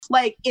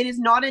Like, it is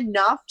not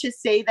enough to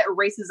say that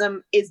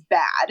racism is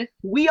bad.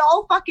 We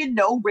all fucking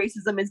know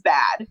racism is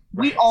bad.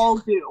 We all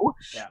do.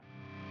 Yeah.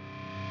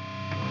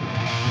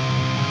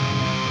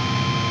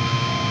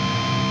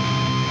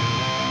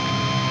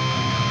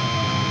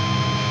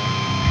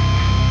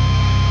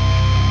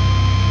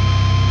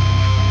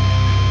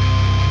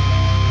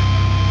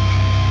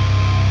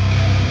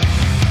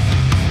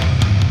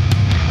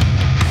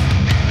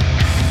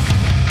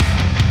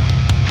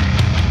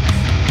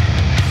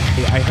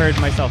 I heard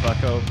myself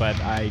echo, but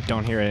I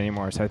don't hear it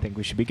anymore, so I think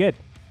we should be good.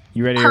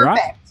 You ready to rock?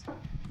 Perfect.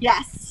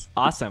 Yes.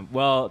 Awesome.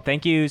 Well,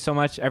 thank you so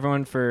much,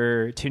 everyone,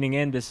 for tuning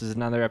in. This is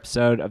another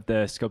episode of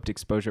the Scoped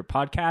Exposure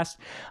podcast.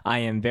 I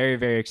am very,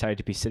 very excited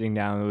to be sitting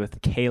down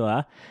with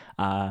Kayla,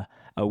 a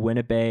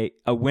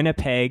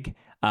Winnipeg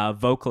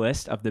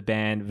vocalist of the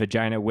band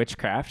Vagina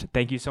Witchcraft.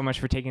 Thank you so much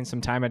for taking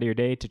some time out of your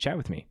day to chat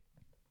with me.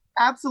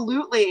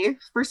 Absolutely.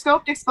 For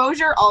Scoped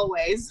Exposure,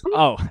 always.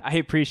 Oh, I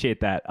appreciate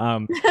that.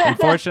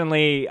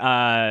 Unfortunately,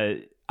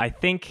 I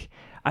think,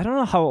 I don't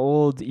know how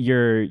old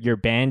your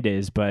band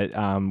is, but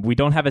we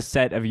don't have a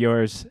set of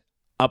yours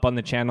up on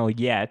the channel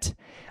yet.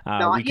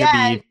 Not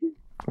yet. Be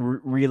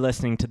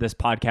re-listening to this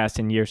podcast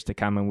in years to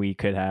come, and we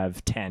could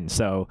have 10.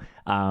 So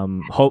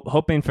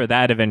hoping for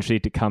that eventually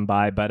to come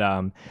by. But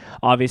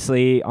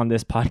obviously on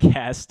this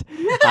podcast,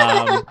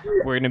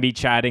 we're going to be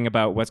chatting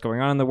about what's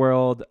going on in the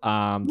world,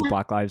 the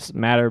Black Lives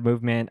Matter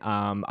movement.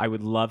 I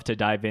would love to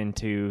dive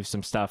into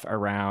some stuff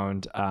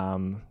around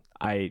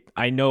I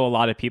know a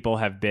lot of people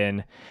have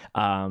been,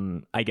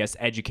 I guess,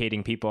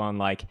 educating people on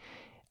like,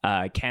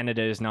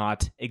 Canada is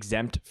not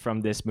exempt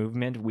from this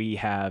movement. We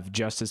have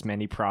just as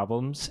many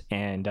problems,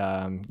 and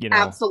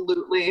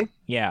Absolutely.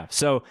 Yeah.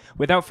 So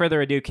without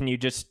further ado, can you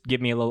just give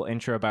me a little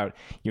intro about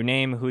your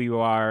name, who you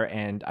are,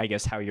 and I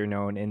guess how you're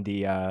known in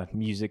the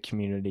music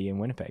community in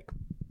Winnipeg?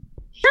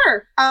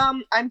 Sure.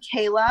 I'm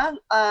Kayla.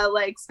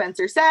 Like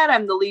Spencer said,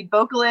 I'm the lead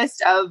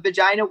vocalist of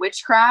Vagina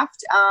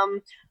Witchcraft.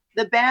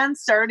 The band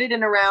started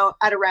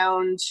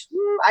around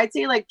I'd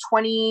say like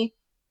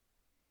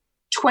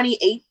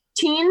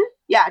 2018.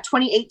 Yeah,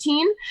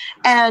 2018.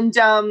 And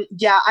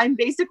I'm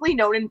basically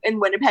known in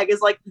Winnipeg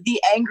as like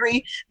the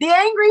angry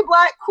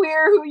Black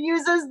queer who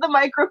uses the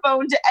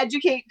microphone to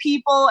educate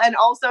people and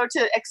also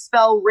to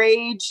expel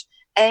rage,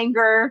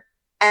 anger,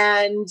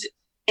 and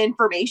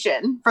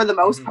information for the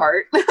most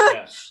part.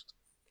 Yes.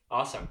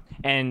 Awesome.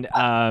 And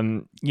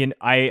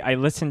I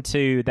listened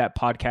to that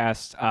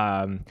podcast.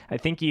 I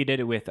think you did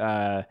it with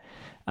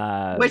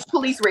Witch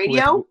Police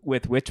Radio,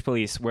 with Witch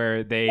Police,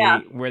 where they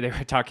were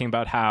talking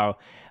about how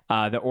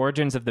the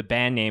origins of the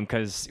band name,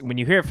 because when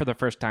you hear it for the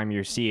first time,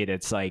 you see it,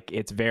 it's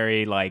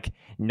very like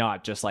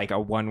not just like a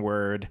one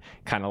word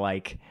kind of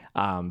like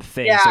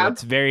thing. Yeah. So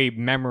it's very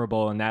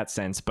memorable in that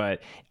sense,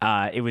 but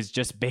it was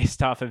just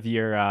based off of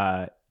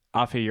your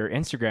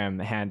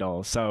Instagram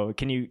handle. So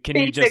can you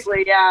just so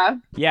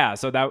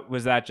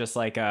that just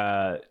like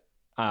I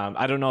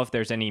don't know if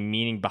there's any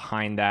meaning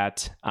behind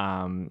that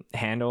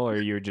handle, or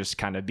you're just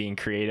kind of being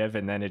creative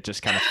and then it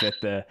just kind of fit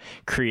the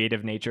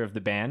creative nature of the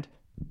band?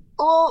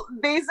 Well,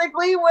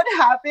 basically what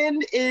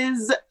happened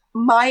is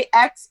my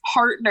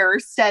ex-partner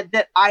said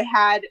that I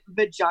had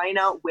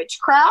Vagina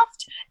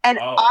Witchcraft, and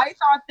I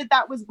thought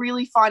that was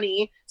really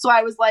funny. So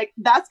I was like,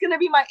 that's going to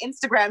be my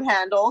Instagram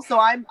handle. So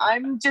I'm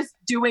just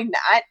doing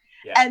that.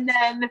 Yeah. And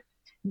then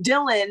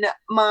Dylan,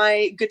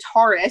 my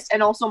guitarist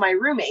and also my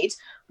roommate,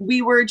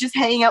 we were just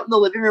hanging out in the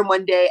living room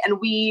one day, and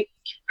we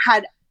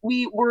had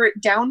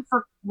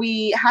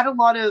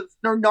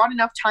not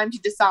enough time to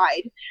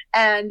decide.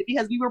 And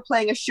because we were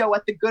playing a show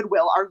at the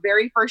Goodwill, our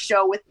very first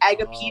show with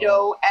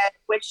Agapito and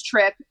Witch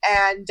Trip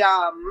and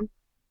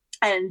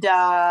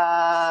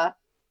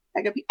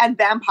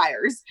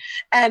vampires.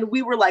 And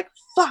we were like,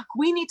 fuck,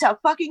 we need to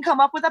fucking come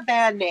up with a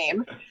band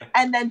name.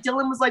 And then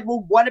Dylan was like,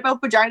 well, what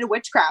about Vagina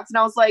Witchcraft? And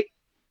I was like,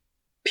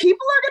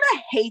 people are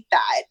gonna hate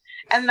that.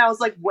 And then I was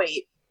like,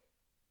 wait,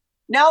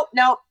 no,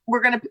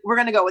 we're gonna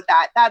go with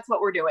that. That's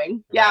what we're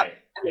doing. Yeah. Right.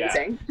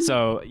 Amazing. Yeah.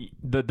 So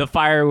the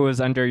fire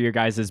was under your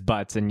guys'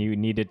 butts and you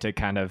needed to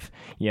kind of,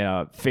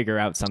 figure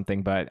out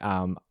something, but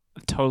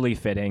totally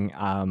fitting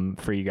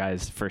for you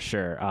guys for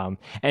sure.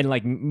 And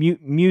like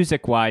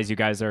music wise, you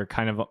guys are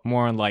kind of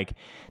more on like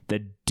the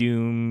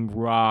doom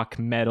rock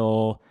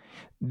metal.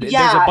 There's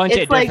a bunch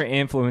of different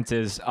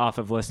influences off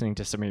of listening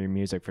to some of your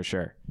music for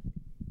sure.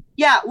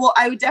 Yeah, well,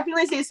 I would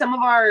definitely say some of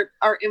our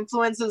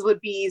influences would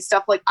be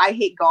stuff like I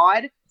Hate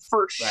God,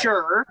 for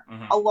sure.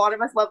 Mm-hmm. A lot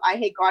of us love I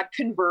Hate God,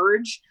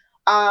 Converge,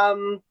 a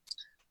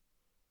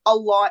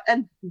lot,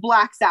 and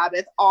Black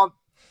Sabbath,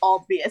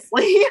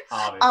 obviously.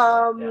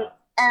 Yeah.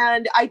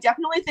 And I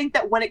definitely think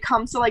that when it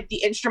comes to like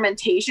the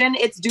instrumentation,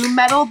 it's doom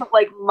metal, but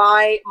like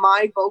my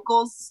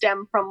vocals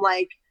stem from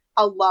like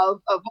a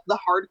love of the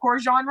hardcore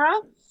genre.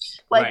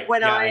 Like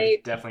when I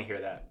definitely hear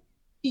that.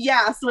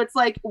 Yeah, so it's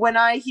like when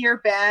I hear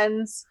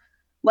bands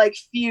like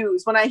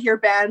Fuse, when I hear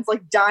bands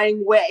like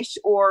Dying Wish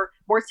or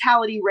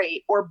Mortality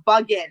Rate or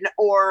Buggin'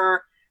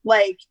 or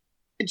like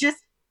just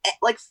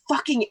like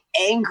fucking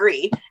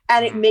angry,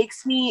 and it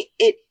makes me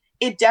it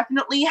it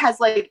definitely has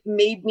like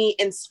made me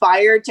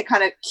inspired to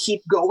kind of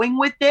keep going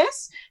with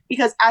this,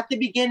 because at the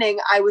beginning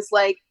I was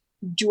like,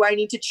 do I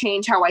need to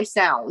change how I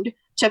sound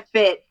to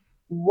fit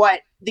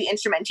what the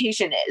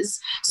instrumentation is?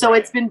 So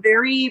it's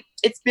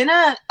been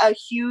a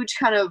huge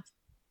kind of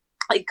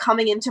like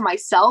coming into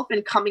myself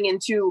and coming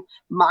into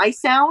my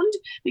sound,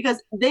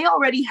 because they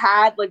already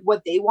had like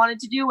what they wanted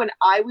to do, and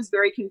I was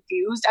very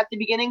confused at the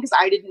beginning because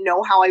I didn't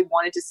know how I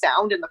wanted to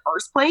sound in the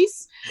first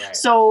place.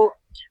 So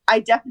I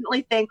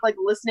definitely think like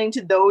listening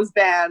to those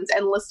bands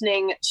and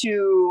listening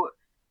to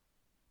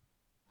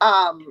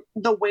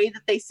the way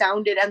that they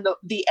sounded and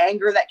the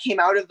anger that came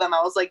out of them,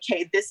 I was like,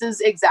 okay, this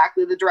is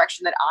exactly the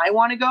direction that I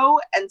want to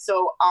go. And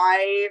so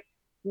I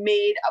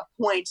made a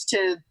point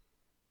to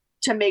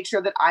make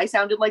sure that I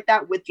sounded like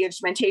that with the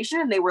instrumentation,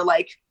 and they were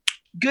like,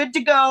 good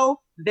to go.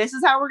 This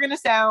is how we're going to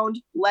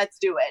sound. Let's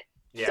do it.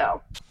 Yeah.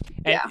 So,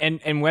 yeah.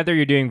 And whether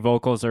you're doing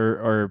vocals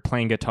or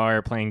playing guitar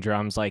or playing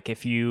drums, like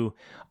if you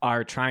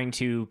are trying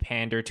to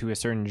pander to a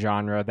certain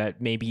genre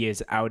that maybe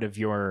is out of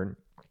your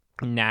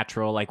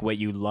natural, like what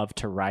you love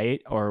to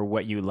write or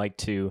what you like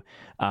to,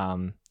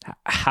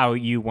 how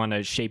you want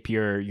to shape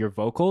your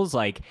vocals,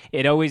 like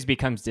it always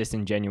becomes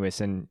disingenuous,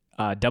 and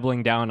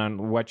doubling down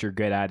on what you're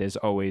good at is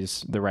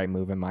always the right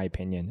move, in my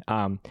opinion.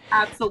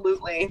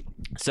 Absolutely.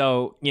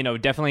 So,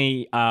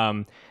 definitely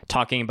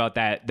talking about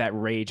that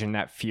rage and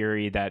that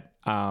fury that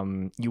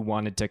you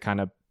wanted to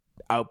kind of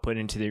output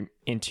into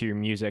your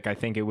music, I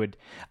think it wouldn't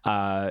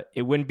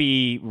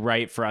be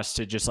right for us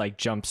to just like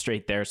jump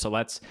straight there. So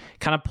let's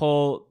kind of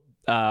pull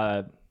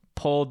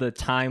the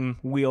time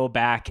wheel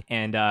back,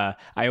 and I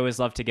always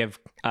love to get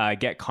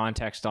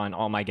context on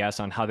all my guests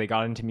on how they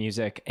got into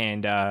music,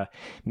 and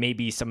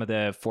maybe some of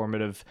the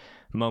formative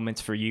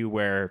moments for you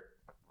where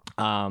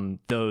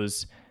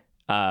those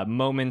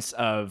moments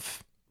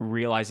of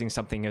realizing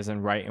something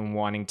isn't right and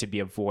wanting to be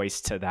a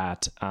voice to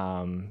that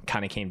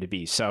kind of came to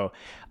be. So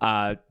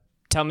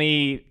tell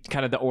me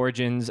kind of the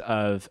origins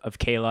of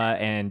Kayla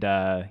and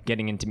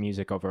getting into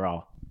music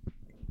overall.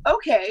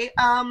 Okay.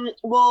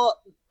 Well,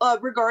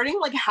 regarding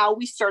like how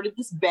we started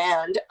this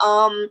band,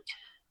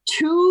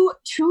 2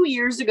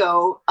 years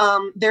ago,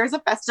 there's a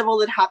festival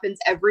that happens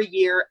every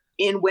year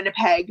in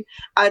Winnipeg.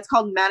 It's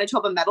called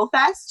Manitoba Metal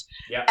Fest.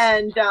 Yeah.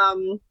 And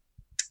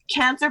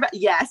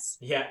yes.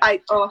 Yeah.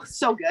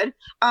 So good.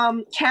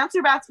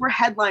 Cancer Bats were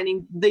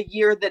headlining the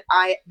year that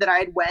I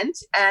had went,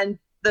 and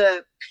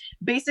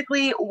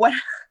basically what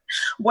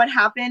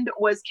happened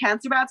was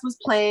Cancer Bats was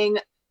playing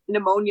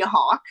Pneumonia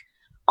Hawk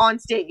on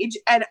stage,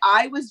 and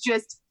I was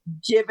just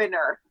giving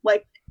her,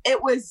 like,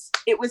 it was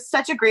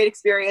such a great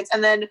experience.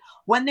 And then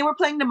when they were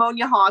playing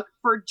Pneumonia Hawk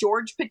for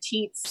George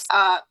Petit's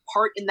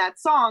part in that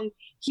song,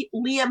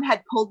 Liam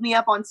had pulled me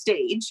up on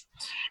stage,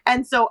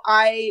 and so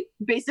I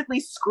basically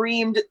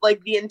screamed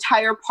like the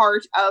entire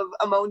part of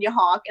Ammonia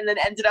Hawk, and then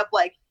ended up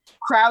like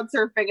crowd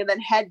surfing and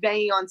then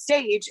headbanging on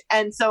stage.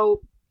 And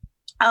so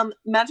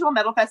Manitoba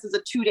Metal Fest is a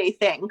 2-day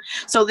thing.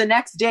 So the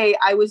next day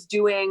I was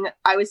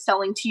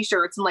selling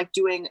t-shirts and like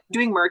doing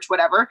merch,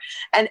 whatever.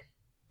 And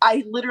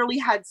I literally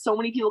had so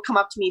many people come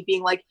up to me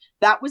being like,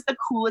 that was the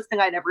coolest thing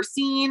I'd ever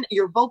seen.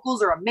 Your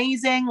vocals are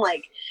amazing.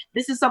 Like,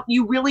 this is something,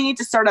 you really need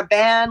to start a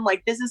band.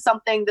 Like, this is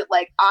something that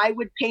like I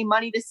would pay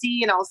money to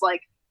see. And I was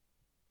like,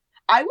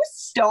 I was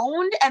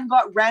stoned and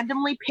got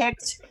randomly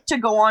picked to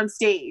go on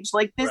stage.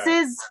 Like, this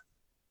is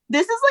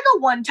like a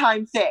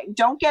one-time thing.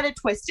 Don't get it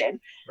twisted.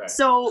 Right.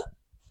 So,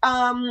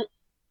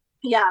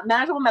 yeah,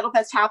 Manitoba Metal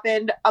Fest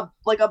happened. A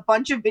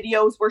bunch of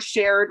videos were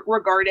shared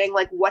regarding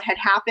like what had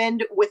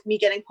happened with me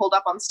getting pulled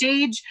up on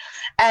stage,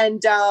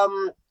 and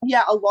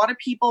yeah, a lot of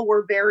people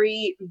were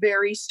very,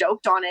 very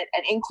stoked on it,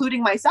 and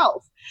including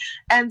myself.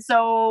 And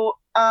so,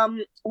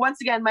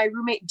 once again, my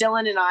roommate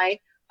Dylan and I,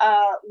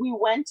 we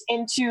went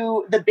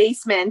into the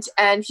basement,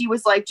 and he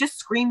was like, "Just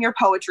scream your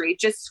poetry,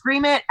 just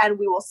scream it, and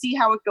we will see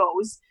how it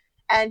goes."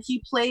 And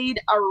he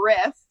played a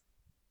riff.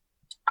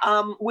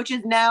 Which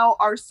is now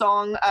our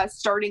song,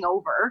 Starting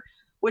Over,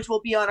 which will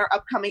be on our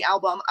upcoming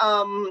album.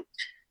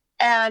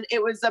 And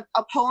it was a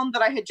poem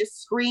that I had just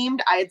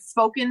screamed. I had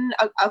spoken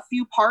a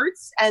few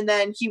parts, and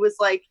then he was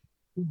like,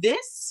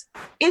 this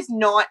is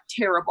not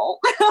terrible.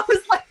 I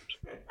was like,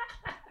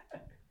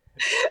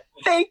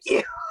 thank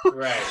you.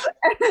 Right.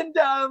 And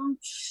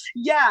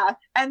yeah,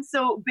 and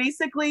so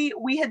basically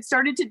we had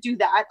started to do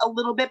that a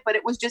little bit, but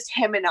it was just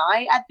him and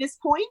I at this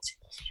point.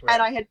 Right.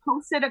 And I had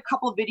posted a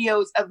couple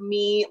videos of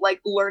me like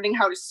learning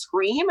how to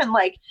scream and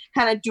like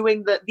kind of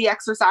doing the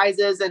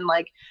exercises and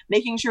like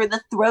making sure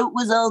the throat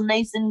was all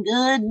nice and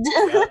good.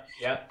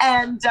 Yeah.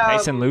 And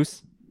nice and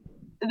loose.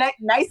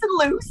 Nice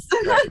and loose.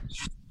 Right.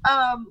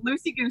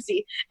 Loosey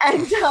goosey.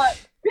 And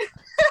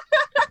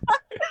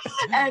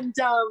and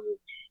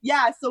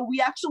yeah, so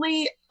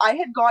I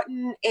had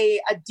gotten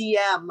a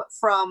DM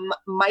from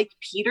Mike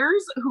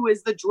Peters, who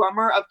is the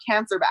drummer of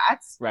Cancer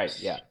Bats. Right,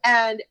 yeah.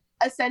 And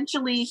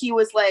essentially he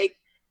was like,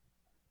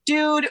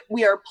 dude,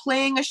 we are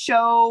playing a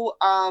show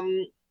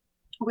on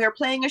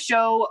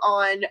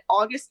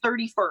August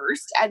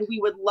 31st, and we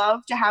would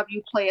love to have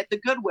you play at the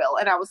Goodwill.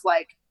 And I was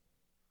like,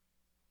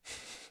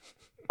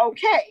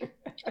 okay,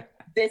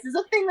 this is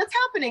a thing that's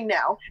happening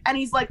now. And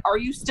he's like, are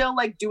you still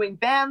like doing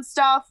band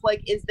stuff?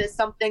 Like, is this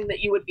something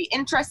that you would be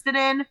interested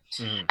in?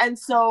 And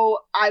so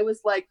I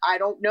was like, I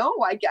don't know.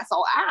 I guess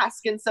I'll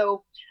ask. And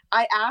so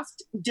I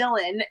asked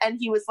Dylan, and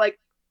he was like,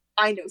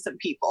 I know some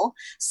people.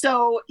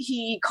 So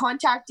he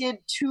contacted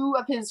two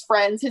of his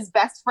friends, his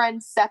best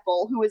friend,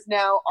 Seppel, who is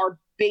now our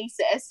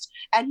bassist,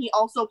 and he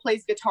also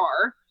plays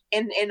guitar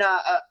in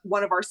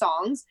one of our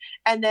songs,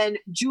 and then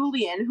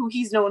Julian, who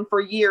he's known for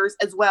years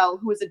as well,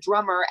 who is a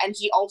drummer, and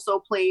he also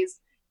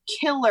plays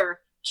killer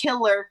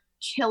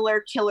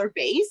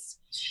bass.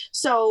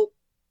 So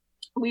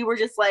we were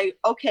just like,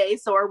 okay,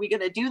 so are we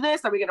gonna do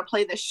this? Are we gonna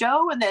play this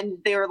show? And then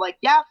they were like,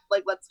 yeah,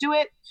 like let's do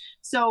it.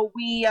 So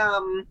we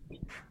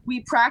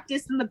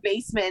practiced in the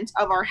basement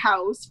of our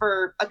house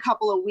for a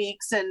couple of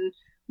weeks, and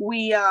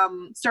we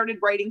started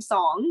writing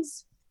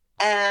songs.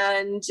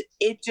 And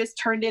it just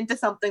turned into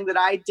something that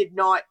I did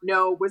not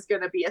know was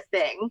going to be a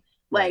thing.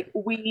 Like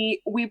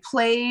we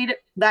played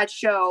that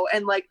show,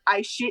 and like,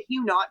 I shit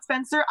you not,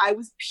 Spencer, I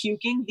was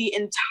puking the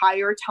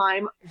entire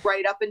time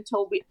right up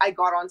until I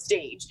got on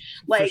stage.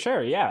 Like, for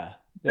sure, yeah.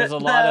 There's a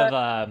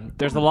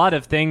lot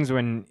of things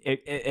when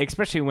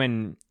especially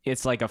when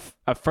it's like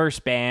a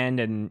first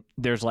band and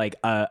there's like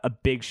a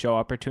big show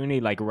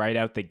opportunity like right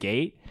out the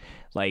gate.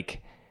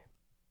 Like,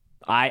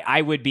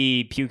 I would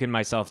be puking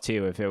myself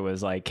too if it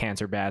was like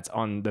Cancer Bats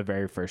on the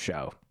very first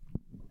show.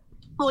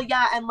 Well,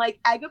 yeah, and like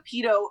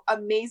Agapito,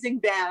 amazing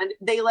band.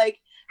 They like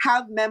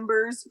have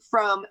members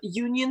from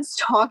Union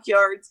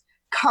Stockyards,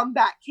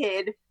 Comeback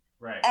Kid,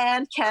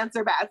 and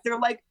Cancer Bats. They're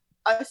like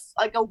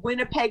a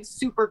Winnipeg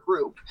super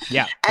group.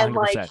 Yeah, 100%. And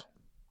like,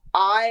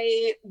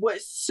 I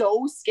was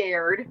so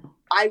scared.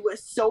 I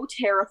was so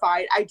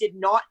terrified. I did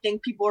not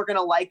think people were going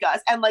to like us.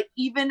 And like,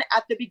 even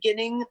at the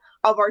beginning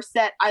of our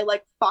set, I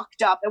like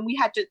fucked up, and we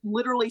had to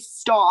literally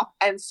stop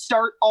and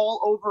start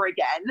all over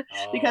again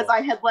because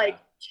I had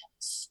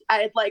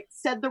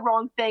said the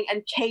wrong thing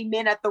and came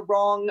in at the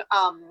wrong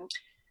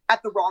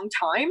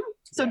time.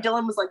 So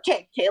Dylan was like,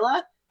 okay,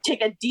 Kayla,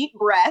 take a deep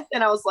breath.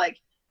 And I was like,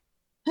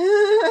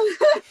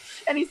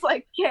 and he's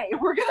like, okay,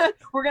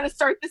 we're gonna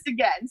start this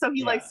again. So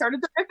he like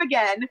started the riff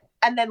again,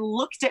 and then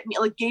looked at me,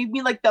 like gave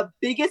me like the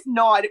biggest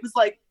nod. It was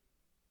like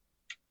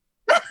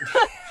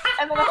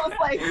and then I was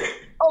like,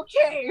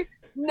 okay,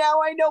 now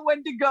I know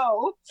when to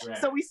go.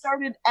 So we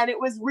started, and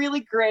it was really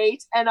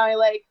great. And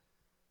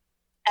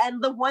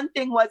and the one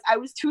thing was, I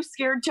was too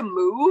scared to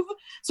move.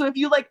 So if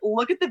you like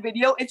look at the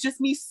video, it's just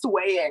me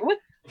swaying.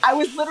 I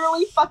was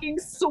literally fucking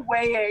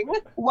swaying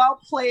while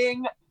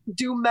playing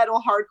doom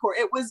metal hardcore.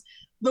 It was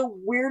the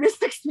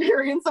weirdest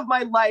experience of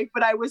my life,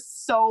 but I was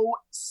so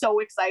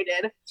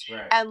excited.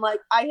 And like,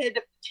 I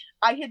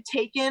had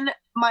taken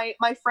my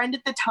friend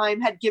at the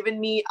time had given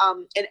me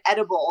an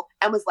edible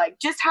and was like,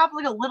 just have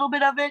like a little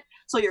bit of it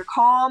so you're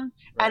calm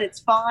and it's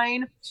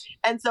fine.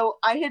 And so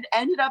I had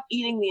ended up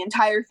eating the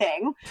entire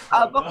thing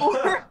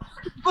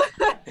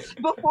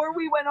before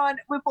we went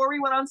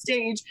on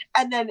stage.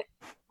 And then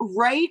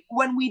right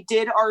when we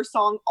did our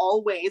song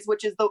Always,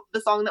 which is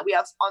the song that we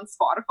have on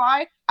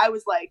Spotify, I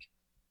was like,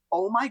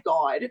 oh my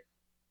God,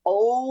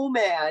 oh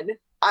man,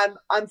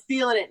 I'm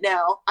feeling it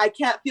now. I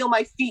can't feel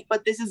my feet,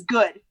 but this is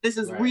good. This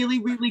is really,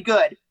 really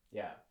good.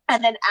 Yeah.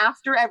 And then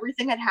after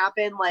everything had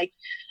happened, like,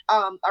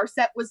 our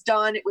set was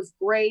done. It was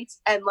great.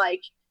 And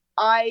like,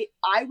 I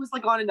was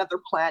like on another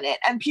planet,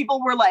 and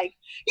people were like,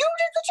 you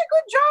did such a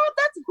good job.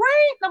 That's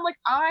great. And I'm like,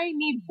 I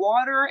need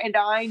water, and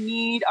I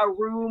need a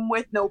room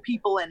with no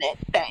people in it.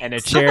 Thanks. And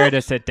a chair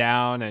to sit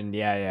down. And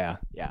yeah.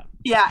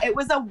 Yeah. It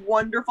was a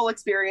wonderful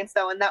experience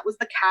though. And that was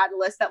the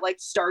catalyst that like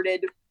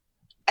started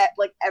at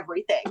like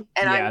everything.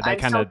 And I'm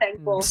so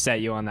thankful.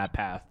 Set you on that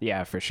path.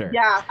 Yeah, for sure.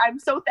 Yeah. I'm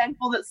so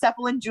thankful that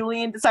Seppel and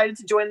Julian decided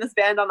to join this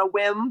band on a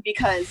whim,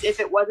 because if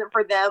it wasn't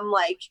for them,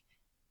 like,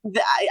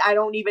 I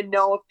don't even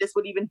know if this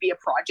would even be a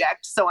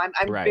project. So I'm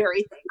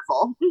very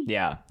thankful.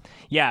 Yeah.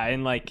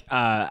 And like,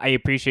 I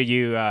appreciate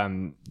you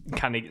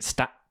kind of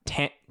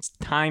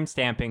time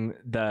stamping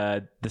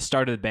the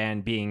start of the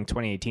band being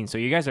 2018. So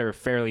you guys are a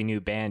fairly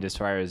new band as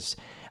far as,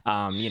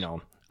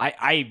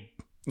 I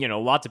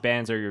lots of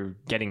bands are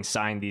getting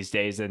signed these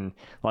days, and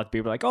lots of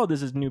people are like, oh,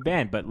 this is a new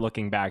band. But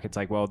looking back, it's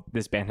like, well,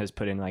 this band has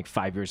put in like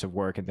 5 years of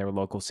work in their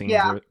local scenes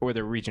or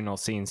their regional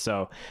scenes.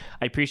 So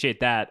I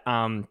appreciate that.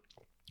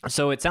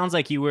 So it sounds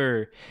like you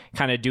were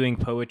kind of doing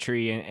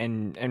poetry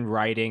and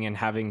writing and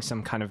having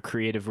some kind of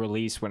creative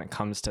release when it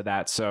comes to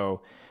that.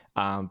 So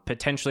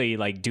potentially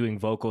like doing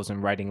vocals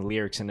and writing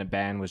lyrics in a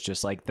band was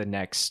just like the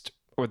next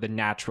or the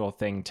natural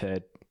thing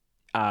to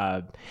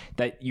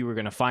that you were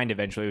going to find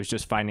eventually. It was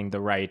just finding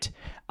the right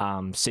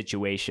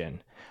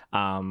situation.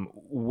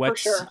 What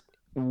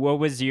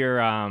was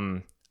your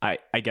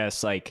I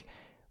guess like,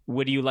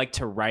 what do you like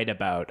to write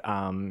about,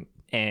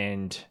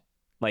 and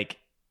like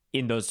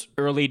in those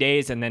early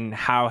days, and then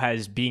how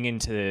has being in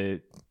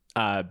the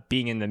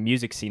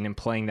music scene and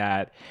playing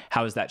that,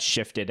 how has that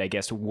shifted? I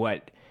guess,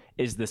 what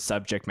is the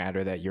subject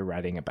matter that you're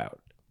writing about?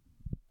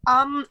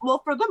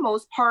 Well, for the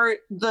most part,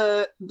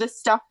 the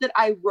stuff that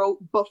I wrote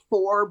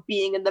before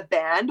being in the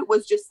band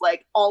was just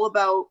like all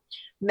about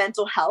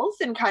mental health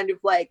and kind of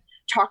like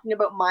talking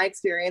about my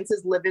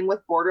experiences living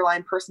with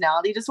borderline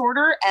personality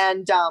disorder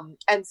and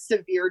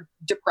severe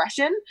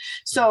depression.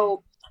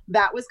 So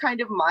that was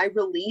kind of my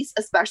release,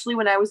 especially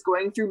when I was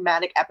going through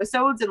manic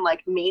episodes and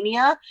like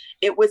mania.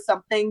 It was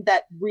something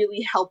that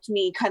really helped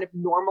me kind of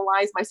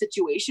normalize my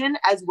situation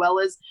as well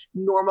as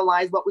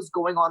normalize what was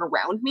going on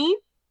around me.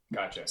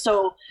 Gotcha.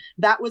 So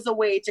that was a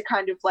way to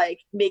kind of like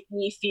make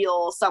me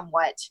feel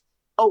somewhat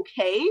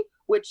okay,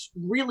 which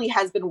really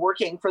has been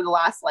working for the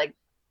last like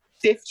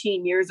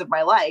 15 years of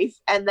my life.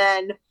 And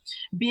then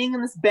being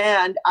in this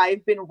band,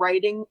 I've been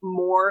writing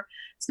more,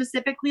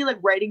 specifically like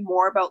writing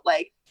more about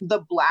like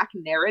the Black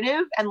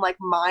narrative and like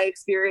my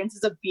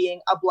experiences of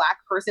being a Black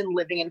person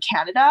living in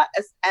Canada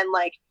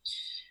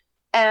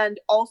and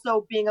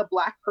also being a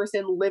Black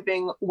person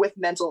living with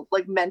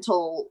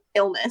mental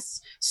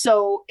illness.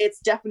 So it's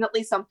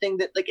definitely something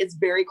that like is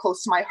very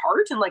close to my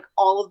heart, and like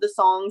all of the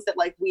songs that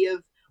like we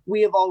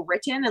have all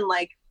written and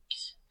like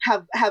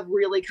have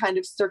really kind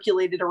of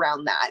circulated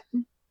around that.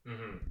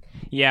 Mm-hmm.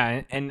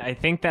 Yeah, and I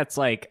think that's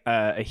like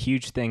a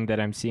huge thing that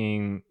I'm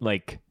seeing,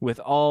 like with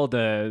all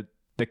the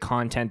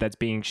content that's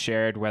being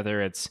shared,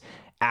 whether it's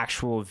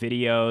actual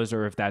videos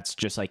or if that's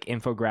just like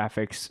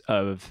infographics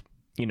of,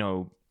 you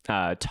know,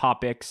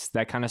 topics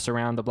that kind of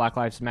surround the Black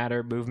Lives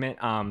Matter movement.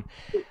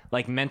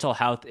 Like mental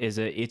health it's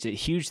a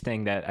huge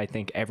thing that I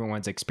think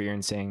everyone's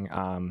experiencing.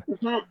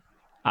 Mm-hmm.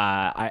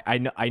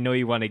 I know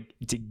you want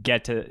to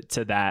get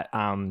to that.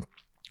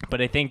 But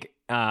I think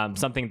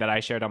something that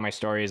I shared on my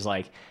story is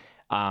like,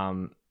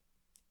 and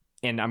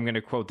I'm going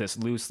to quote this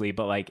loosely,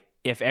 but like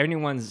if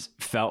anyone's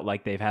felt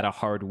like they've had a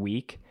hard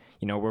week,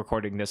 you know, we're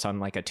recording this on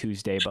like a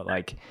Tuesday, but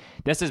like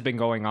this has been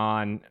going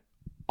on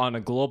a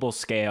global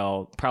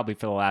scale probably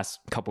for the last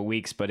couple of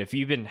weeks. But if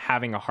you've been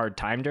having a hard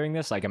time during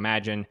this, like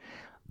imagine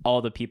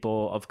all the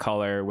people of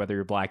color, whether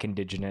you're Black,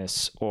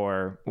 Indigenous,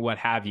 or what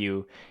have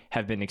you,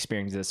 have been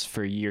experiencing this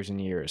for years and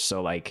years.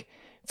 So like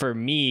for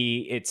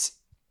me, it's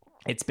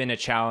been a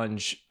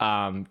challenge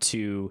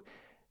to,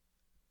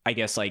 I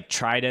guess, like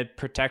try to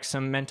protect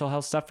some mental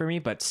health stuff for me,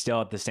 but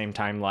still at the same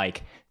time,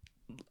 like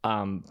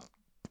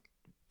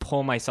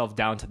pull myself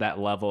down to that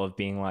level of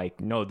being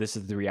like, no, this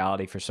is the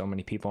reality for so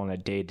many people on a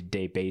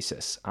day-to-day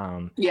basis.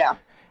 Yeah.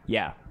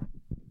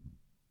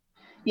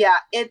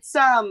 It's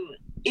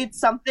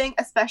something,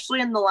 especially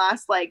in the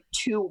last like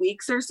 2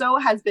 weeks or so,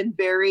 has been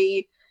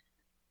very,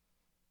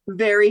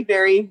 very,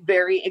 very,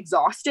 very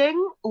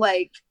exhausting.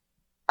 Like,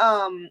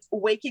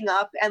 waking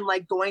up and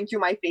like going through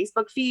my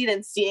Facebook feed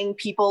and seeing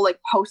people like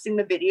posting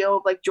the video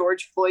of like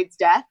George Floyd's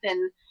death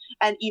and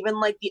even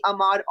like the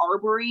Ahmaud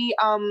Arbery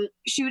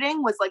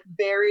shooting was like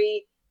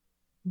very,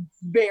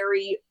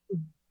 very,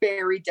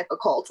 very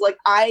difficult. Like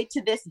I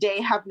to this day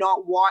have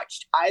not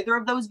watched either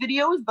of those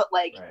videos, but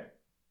like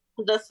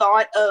the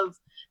thought of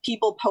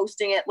people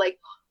posting it, like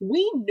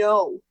we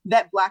know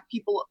that Black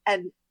people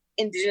and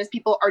Indigenous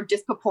people are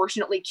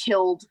disproportionately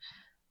killed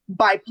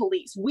by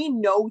police. We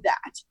know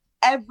that.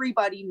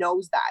 Everybody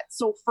knows that.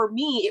 So for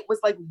me, it was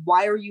like,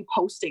 why are you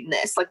posting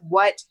this? Like,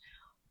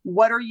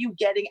 what are you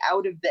getting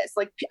out of this?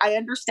 Like, I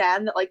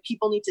understand that like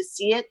people need to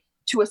see it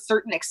to a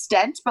certain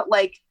extent, but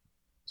like,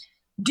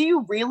 do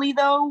you really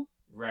though?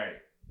 Right.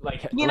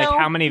 Like,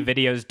 how many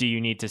videos do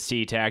you need to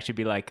see to actually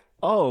be like,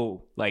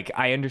 oh, like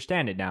I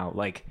understand it now?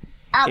 Like,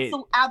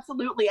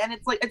 absolutely. And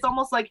it's like, it's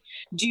almost like,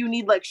 do you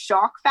need like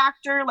shock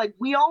factor? Like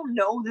we all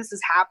know this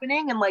is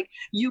happening, and like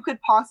you could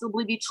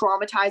possibly be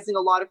traumatizing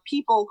a lot of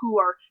people who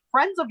are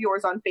friends of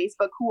yours on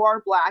Facebook who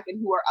are Black and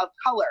who are of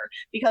color,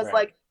 because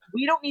like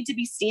we don't need to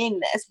be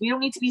seeing this. We don't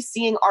need to be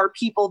seeing our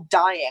people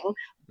dying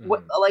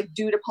like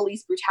due to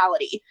police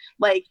brutality.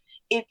 Like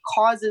it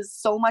causes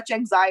so much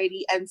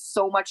anxiety and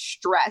so much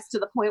stress to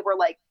the point where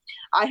like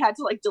I had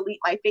to like delete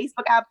my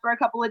Facebook app for a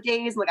couple of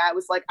days. Like I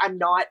was like, I'm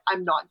not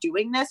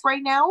doing this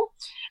right now.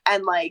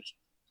 And like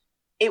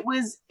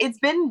it's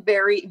been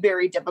very,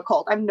 very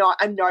difficult. I'm not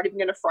even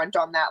gonna front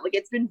on that. Like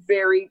it's been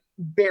very,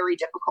 very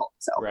difficult.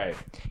 So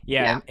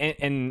yeah.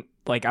 And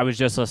like I was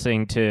just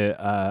listening to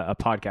a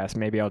podcast.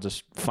 Maybe I'll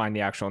just find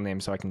the actual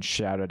name so I can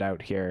shout it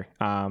out here.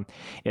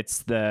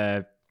 It's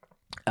the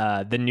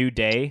New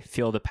Day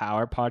Feel the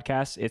Power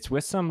podcast. It's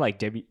with some like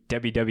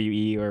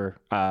WWE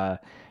or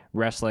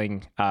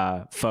wrestling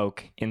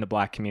folk in the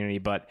Black community,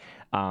 but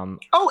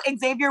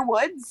Xavier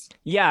Woods.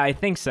 Yeah, I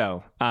think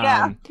so.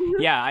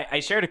 I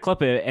shared a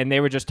clip of it, and they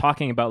were just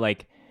talking about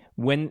like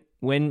when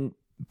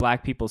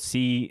Black people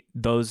see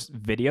those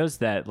videos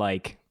that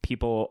like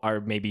people are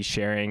maybe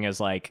sharing as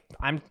like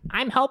I'm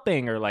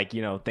helping, or like,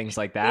 you know, things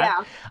like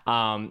that.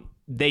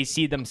 They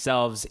see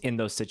themselves in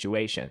those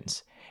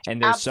situations,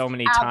 and there's so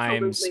many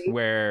times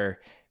where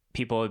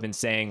people have been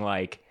saying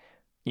like,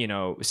 you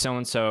know, so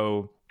and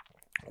so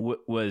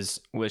was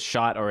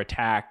shot or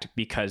attacked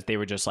because they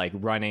were just like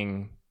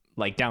running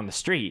like down the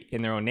street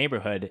in their own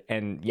neighborhood.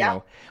 And, you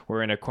know,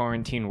 we're in a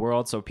quarantine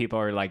world. So people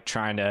are like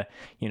trying to,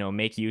 you know,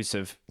 make use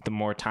of the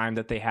more time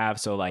that they have.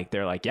 So like,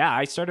 they're like, yeah,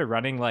 I started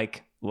running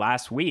like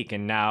last week,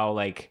 and now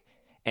like,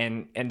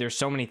 and there's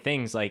so many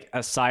things like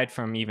aside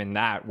from even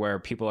that, where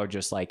people are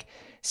just like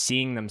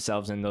seeing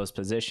themselves in those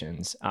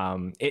positions.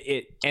 And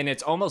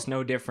it's almost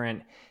no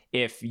different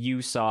if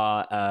you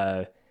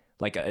saw,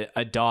 like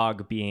a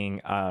dog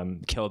being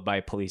killed by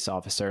a police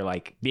officer,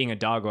 like being a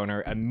dog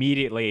owner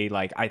immediately,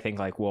 like I think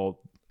like, well,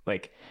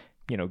 like,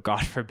 you know,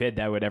 God forbid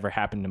that would ever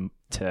happen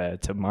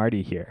to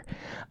Marty here.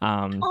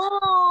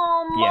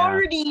 Oh,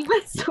 Marty, yeah.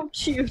 That's so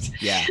cute.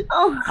 Yeah.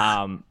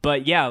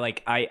 But yeah,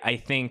 like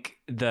I think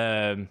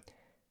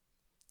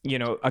you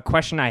know, a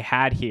question I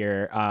had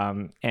here,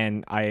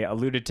 and I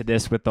alluded to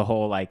this with the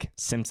whole like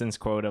Simpsons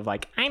quote of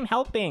like, I'm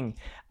helping.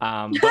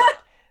 But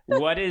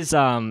what is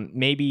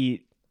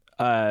maybe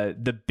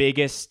the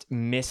biggest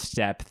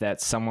misstep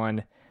that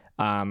someone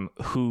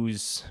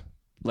who's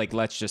like,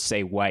 let's just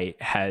say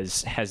white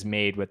has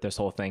made with this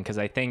whole thing? Because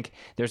I think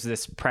there's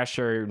this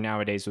pressure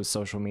nowadays with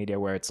social media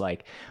where it's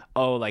like,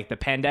 oh, like the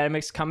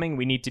pandemic's coming,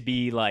 we need to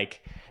be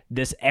like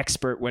this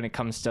expert when it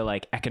comes to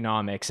like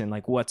economics and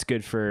like what's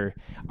good for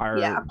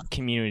our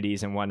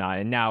communities and whatnot.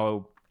 And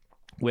now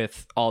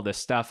with all this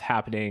stuff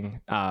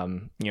happening,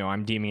 you know,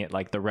 I'm deeming it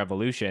like the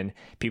revolution.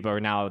 People are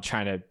now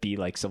trying to be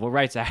like civil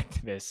rights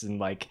activists and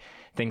like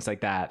things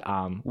like that.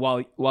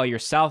 While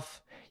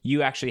yourself,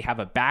 you actually have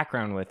a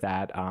background with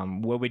that.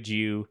 What would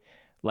you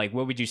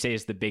say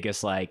is the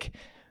biggest, like,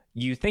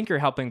 you think you're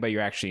helping, but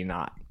you're actually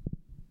not?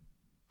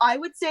 I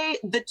would say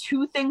the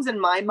two things in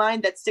my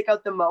mind that stick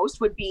out the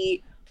most would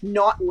be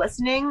not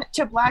listening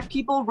to Black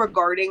people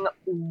regarding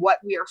what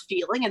we are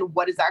feeling and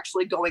what is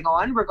actually going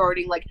on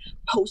regarding like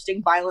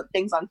posting violent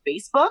things on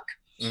Facebook.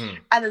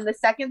 And then the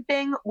second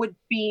thing would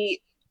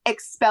be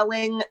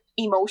expelling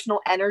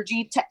emotional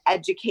energy to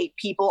educate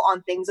people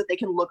on things that they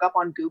can look up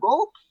on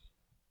Google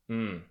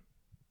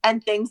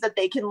and things that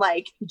they can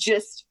like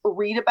just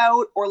read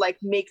about or like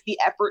make the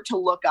effort to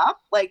look up.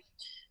 Like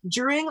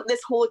during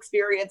this whole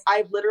experience,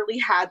 I've literally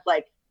had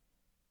like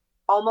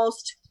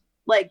almost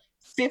like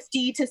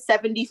 50 to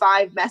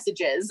 75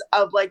 messages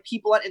of like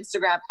people on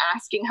Instagram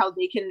asking how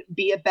they can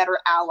be a better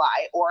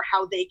ally or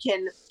how they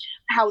can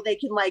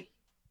like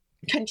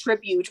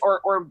contribute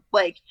or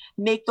like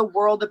make the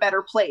world a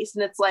better place.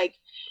 And it's like,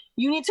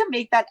 you need to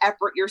make that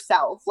effort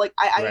yourself. Like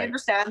I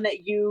understand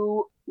that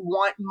you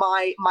want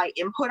my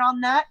input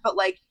on that, but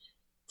like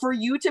for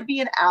you to be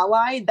an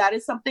ally, that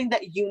is something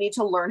that you need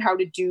to learn how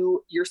to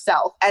do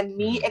yourself. And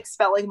me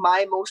expelling my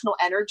emotional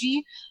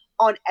energy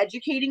on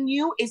educating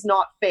you is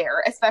not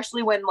fair,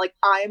 especially when like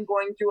I am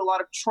going through a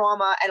lot of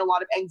trauma and a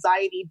lot of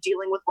anxiety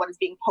dealing with what is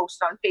being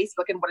posted on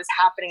Facebook and what is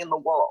happening in the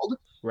world.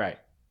 Right.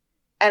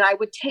 And I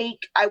would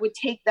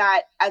take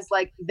that as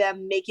like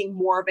them making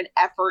more of an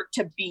effort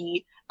to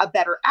be a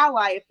better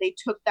ally if they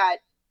took that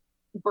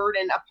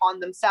burden upon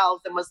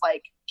themselves and was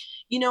like,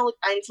 you know,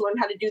 I need to learn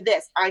how to do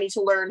this. I need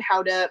to learn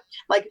how to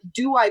like,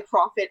 do I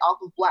profit off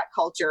of Black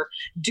culture?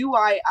 Do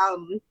I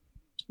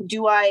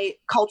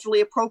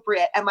culturally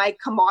appropriate? Am I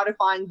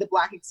commodifying the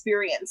Black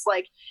experience?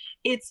 Like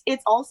it's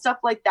all stuff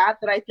like that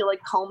I feel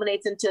like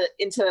culminates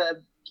into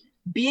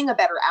being a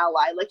better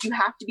ally. Like you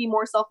have to be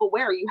more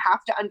self-aware. You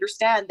have to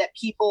understand that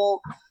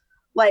people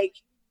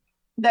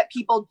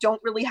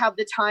don't really have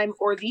the time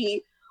or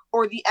the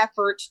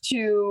effort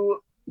to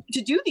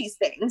do these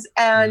things.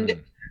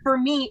 And for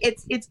me,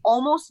 it's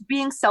almost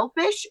being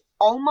selfish.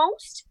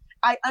 Almost.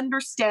 I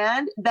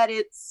understand that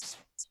it's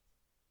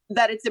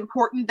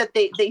important that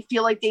they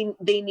feel like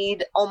they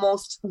need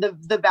almost the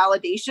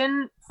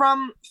validation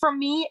from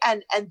me,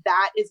 and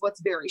that is what's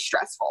very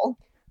stressful.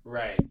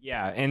 Right.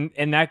 Yeah.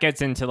 And that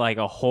gets into like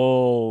a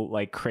whole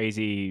like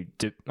crazy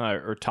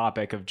or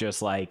topic of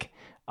just like,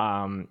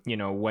 you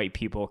know, white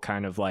people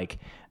kind of like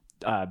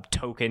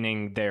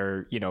tokening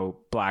their, you know,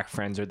 Black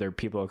friends or their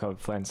people of color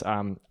friends.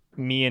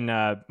 Me and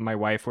my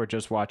wife were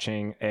just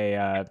watching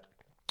a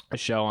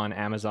show on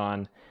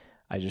Amazon.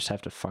 I just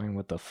have to find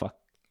what the fuck.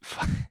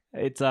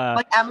 It's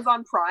like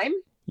Amazon Prime.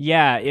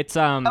 Yeah. It's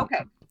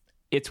okay.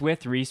 It's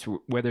with Reese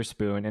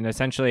Witherspoon, and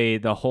essentially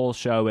the whole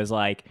show is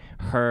like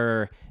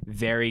her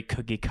very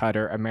cookie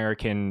cutter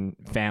American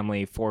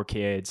family, 4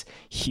 kids,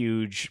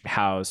 huge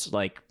house,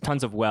 like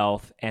tons of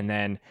wealth, and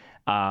then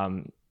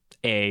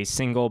a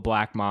single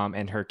Black mom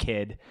and her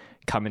kid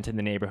come into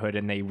the neighborhood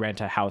and they rent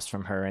a house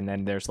from her, and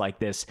then there's like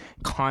this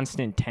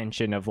constant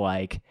tension of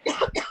like,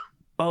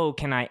 oh,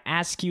 can I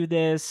ask you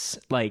this?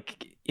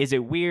 Like, is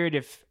it weird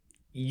if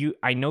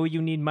I know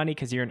you need money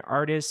because you're an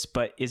artist,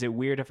 but is it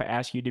weird if I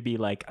ask you to be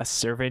like a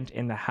servant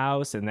in the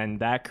house? And then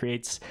that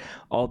creates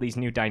all these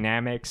new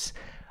dynamics.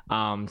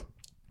 But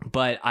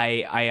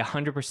I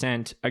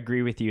 100%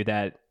 agree with you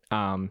that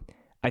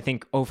I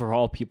think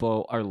overall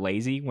people are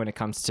lazy when it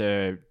comes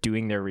to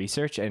doing their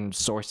research and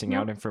sourcing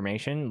out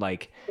information.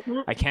 Like,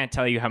 I can't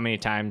tell you how many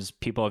times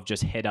people have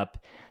just hit up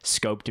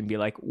Scoped and be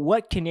like,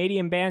 what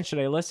Canadian band should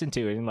I listen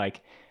to? And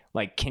like,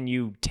 like, can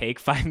you take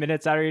 5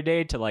 minutes out of your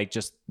day to like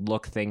just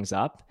look things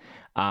up?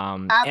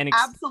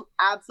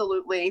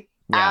 Absolutely.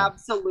 Yeah.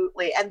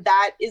 Absolutely. And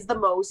that is the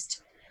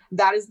most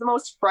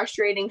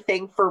frustrating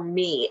thing for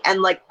me.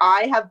 And like,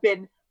 I have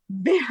been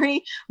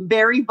very,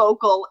 very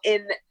vocal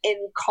in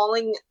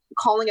calling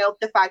out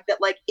the fact that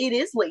like, it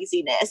is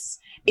laziness.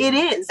 It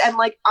is. And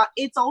like,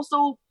 it's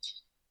also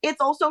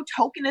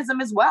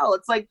tokenism as well.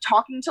 It's like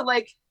talking to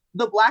like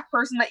the Black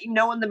person that you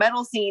know in the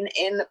metal scene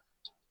in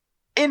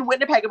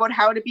Winnipeg about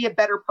how to be a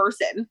better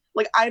person.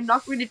 Like, I'm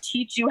not going to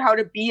teach you how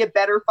to be a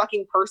better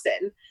fucking person.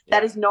 Yeah.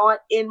 That is not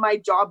in my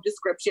job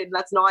description.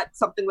 That's not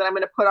something that I'm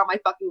going to put on my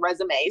fucking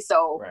resume.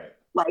 So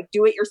like,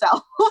 do it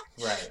yourself.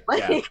 Right.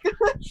 Like,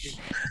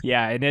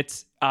 yeah. And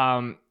it's,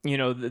 you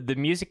know, the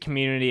music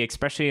community,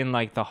 especially in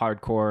like the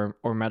hardcore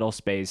or metal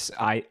space,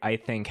 I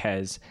think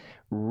has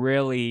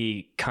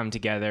really come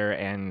together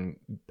and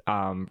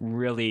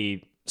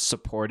really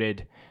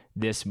supported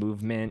this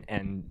movement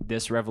and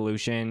this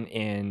revolution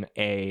in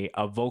a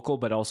vocal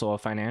but also a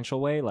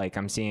financial way. Like,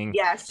 I'm seeing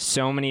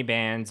so many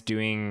bands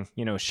doing,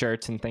 you know,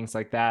 shirts and things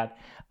like that.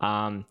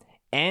 And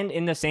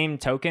in the same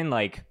token,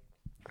 like,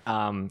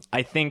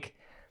 I think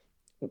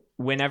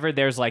whenever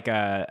there's like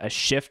a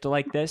shift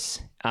like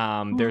this,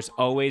 there's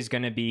always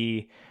going to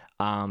be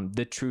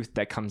the truth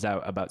that comes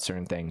out about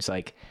certain things.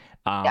 Like,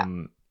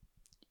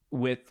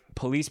 with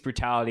police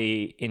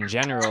brutality in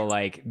general,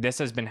 like, this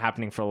has been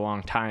happening for a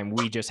long time.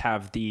 We just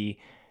have the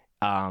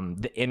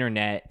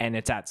internet, and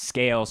it's at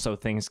scale, so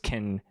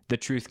the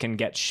truth can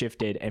get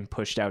shifted and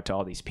pushed out to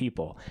all these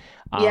people.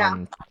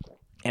 And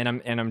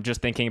I'm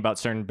just thinking about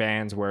certain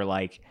bands where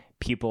like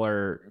people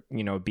are,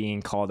 you know,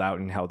 being called out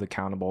and held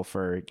accountable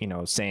for, you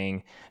know,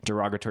 saying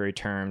derogatory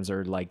terms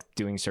or like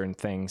doing certain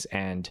things.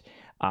 And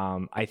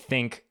I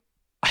think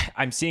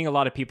I'm seeing a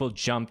lot of people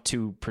jump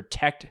to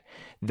protect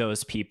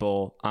those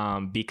people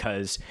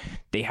because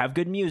they have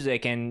good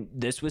music, and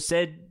this was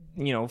said,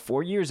 you know,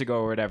 4 years ago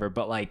or whatever.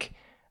 But like,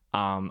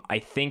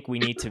 I think we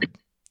need to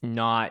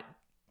not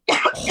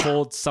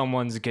hold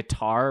someone's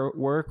guitar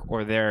work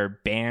or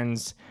their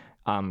band's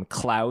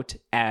clout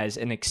as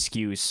an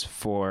excuse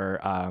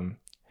for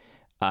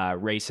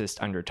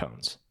racist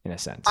undertones, in a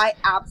sense. I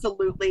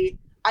absolutely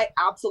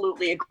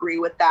agree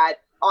with that.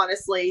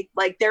 Honestly,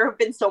 like, there have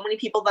been so many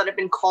people that have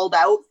been called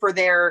out for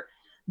their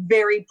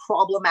very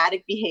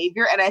problematic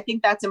behavior. And I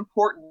think that's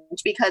important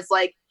because,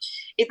 like,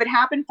 if it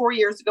happened 4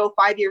 years ago,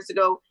 5 years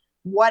ago,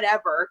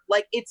 whatever,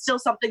 like, it's still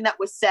something that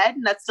was said,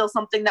 and that's still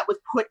something that was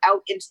put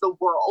out into the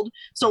world.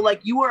 So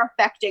like, you are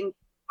affecting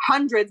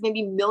hundreds,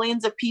 maybe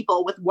millions of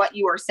people with what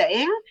you are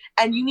saying,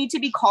 and you need to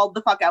be called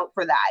the fuck out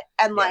for that.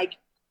 And like,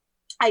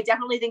 I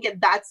definitely think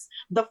that's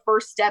the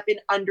first step in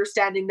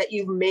understanding that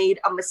you've made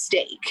a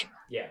mistake.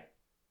 Yeah.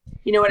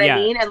 You know what I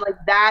mean? And like,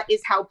 that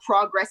is how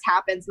progress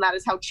happens, and that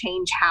is how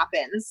change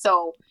happens.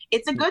 So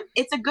it's a good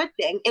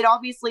thing.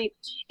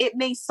 It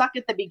may suck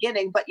at the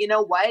beginning, but you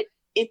know what?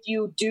 If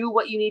you do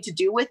what you need to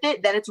do with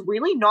it, then it's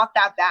really not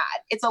that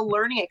bad. It's a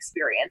learning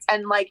experience.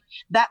 And like,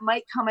 that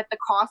might come at the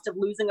cost of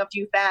losing a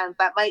few fans.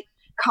 That might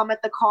come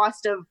at the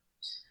cost of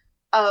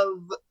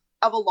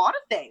a lot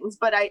of things,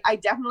 but I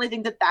definitely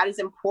think that is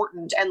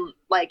important, and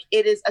like,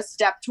 it is a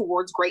step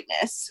towards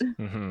greatness.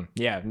 Mm-hmm.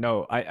 Yeah,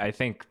 no, I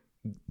think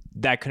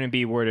that couldn't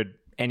be worded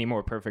any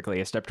more perfectly.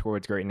 A step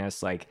towards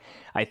greatness. Like,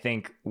 I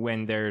think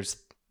when there's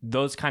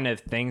those kind of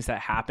things that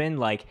happen,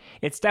 like,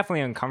 it's definitely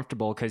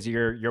uncomfortable because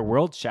your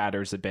world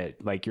shatters a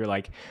bit. Like, you're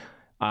like,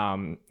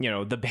 you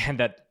know, the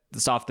band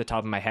that's off the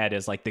top of my head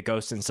is like the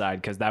Ghost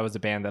Inside, because that was a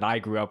band that I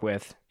grew up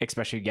with,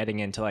 especially getting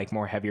into like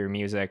more heavier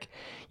music.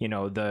 You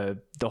know, the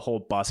whole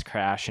bus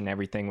crash and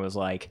everything was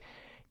like,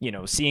 you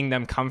know, seeing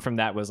them come from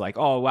that was like,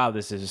 oh wow,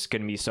 this is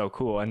going to be so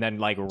cool. And then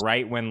like,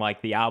 right when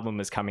like the album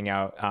was coming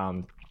out,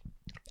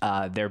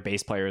 their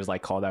bass player is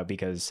like called out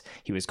because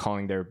he was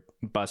calling their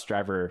bus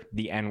driver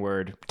the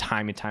N-word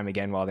time and time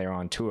again while they were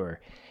on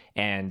tour.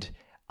 And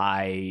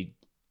I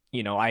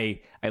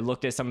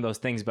looked at some of those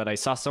things, but I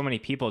saw so many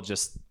people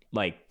just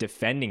like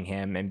defending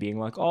him and being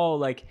like, oh,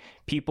 like,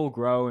 people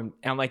grow. And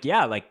I'm like,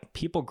 yeah, like,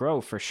 people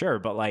grow for sure.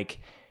 But like,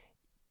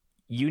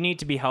 you need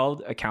to be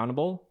held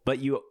accountable, but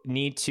you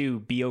need to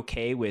be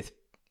okay with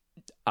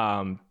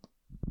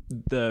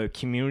the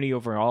community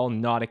overall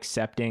not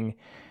accepting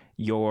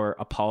your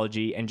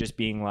apology and just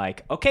being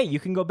like, okay, you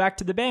can go back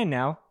to the band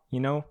now, you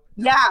know?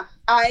 Yeah,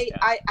 I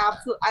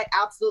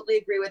absolutely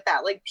agree with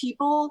that. Like,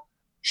 people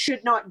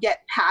should not get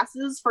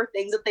passes for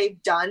things that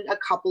they've done a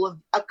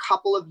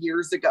couple of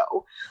years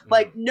ago.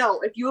 Like, no,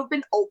 if you have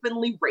been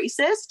openly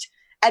racist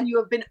and you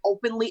have been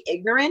openly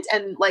ignorant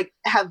and like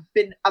have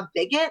been a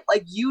bigot,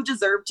 like, you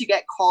deserve to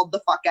get called the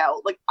fuck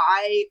out. Like,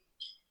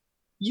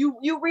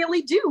 you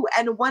really do.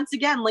 And once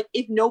again, like,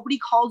 if nobody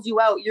calls you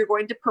out, you're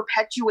going to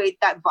perpetuate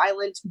that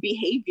violent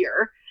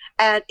behavior,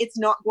 and it's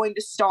not going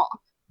to stop.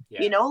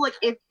 You know, like,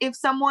 if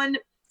someone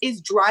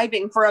is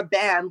driving for a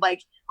band,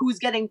 like, who's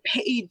getting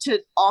paid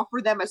to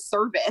offer them a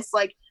service,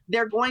 like,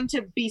 they're going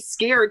to be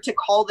scared to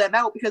call them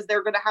out because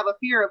they're going to have a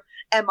fear of,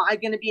 am I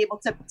going to be able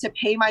to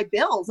pay my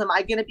bills? Am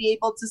I going to be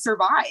able to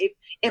survive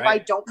if I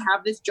don't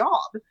have this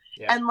job?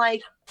 Yeah. And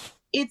like,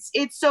 it's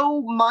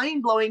so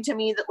mind blowing to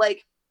me that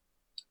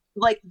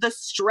like the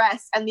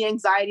stress and the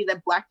anxiety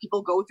that Black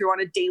people go through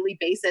on a daily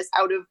basis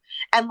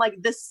and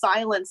like the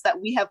silence that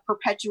we have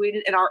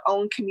perpetuated in our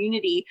own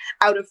community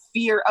out of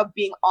fear of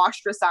being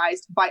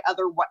ostracized by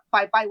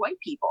white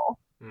people.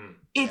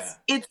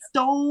 It's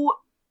so,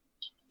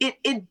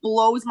 it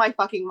blows my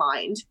fucking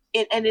mind.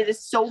 And it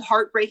is so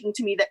heartbreaking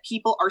to me that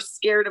people are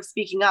scared of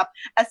speaking up,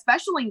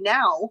 especially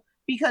now,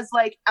 because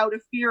like out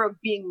of fear of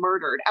being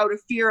murdered, out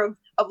of fear of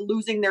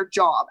losing their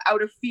job,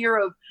 out of fear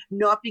of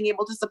not being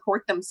able to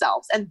support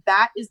themselves. And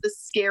that is the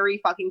scary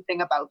fucking thing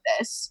about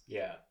this.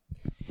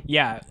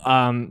 Yeah.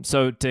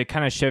 So to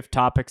kind of shift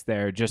topics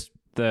there, just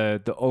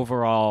the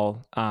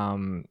overall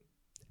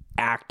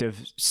act of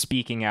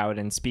speaking out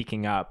and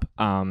speaking up.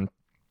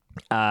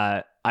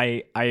 I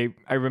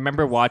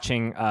remember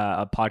watching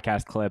a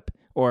podcast clip,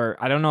 or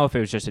I don't know if it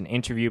was just an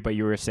interview, but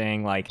you were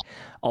saying like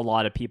a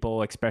lot of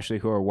people, especially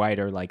who are white,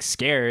 are like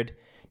scared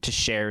to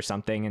share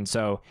something. And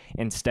so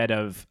instead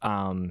of,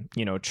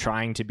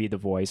 trying to be the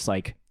voice,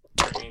 like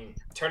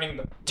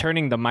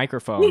turning the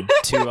microphone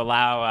to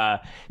allow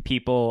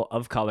people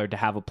of color to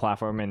have a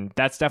platform. And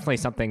that's definitely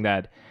something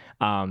that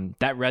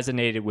that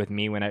resonated with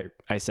me when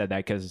I said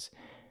that, because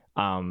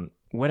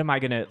what am I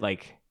going to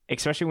like,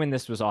 especially when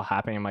this was all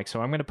happening, I'm like,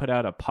 so I'm going to put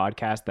out a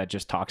podcast that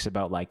just talks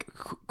about like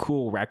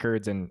cool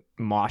records and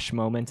mosh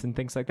moments and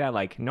things like that.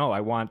 Like, no, I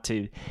want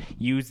to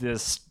use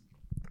this,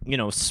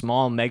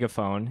 small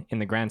megaphone in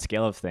the grand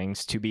scale of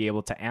things to be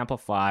able to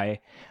amplify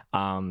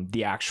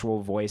the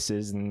actual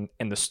voices and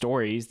the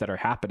stories that are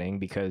happening,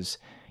 because,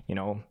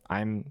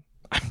 I'm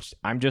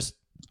just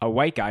a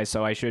white guy.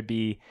 So I should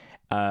be,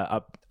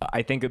 I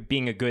think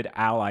being a good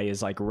ally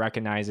is like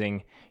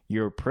recognizing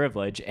your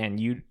privilege and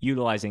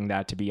utilizing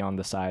that to be on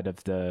the side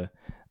of the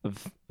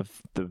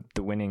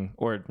winning,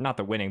 or not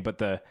the winning, but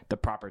the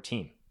proper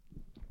team.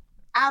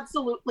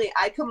 Absolutely.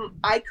 I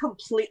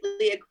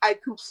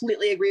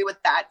completely agree with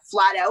that,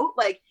 flat out.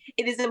 Like,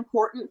 it is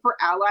important for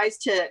allies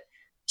to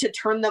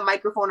turn the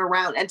microphone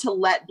around and to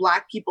let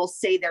Black people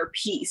say their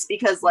piece,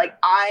 because like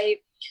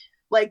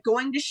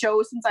going to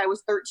shows since I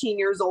was 13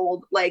 years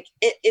old, like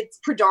it's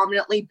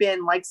predominantly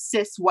been like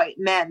cis white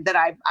men that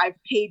I've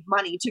paid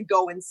money to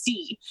go and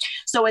see.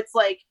 So it's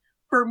like,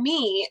 for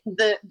me,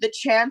 the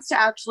chance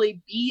to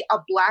actually be a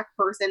Black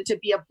person, to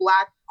be a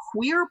Black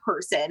queer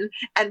person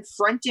and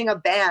fronting a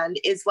band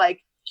is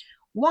like,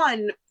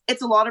 one,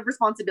 it's a lot of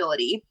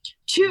responsibility.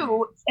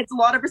 Two, it's a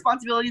lot of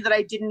responsibility that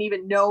I didn't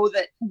even know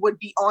that would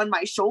be on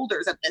my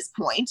shoulders at this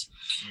point.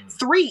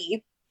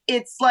 Three,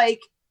 it's like,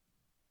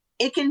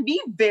 it can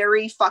be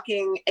very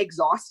fucking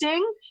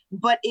exhausting,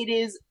 but it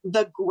is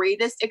the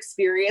greatest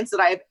experience that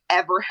I've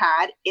ever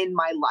had in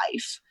my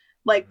life.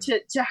 Like,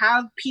 to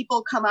have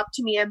people come up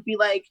to me and be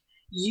like,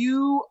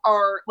 you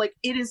are like,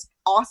 it is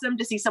awesome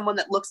to see someone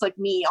that looks like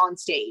me on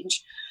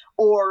stage,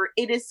 or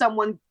it is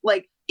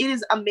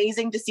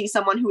amazing to see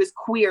someone who is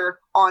queer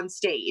on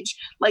stage.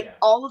 Like,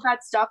 all of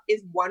that stuff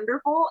is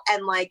wonderful.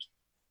 And like,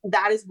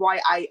 that is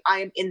why I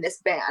am in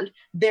this band.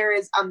 There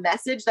is a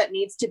message that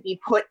needs to be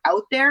put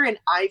out there. And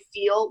I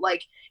feel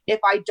like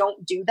if I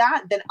don't do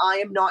that, then I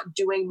am not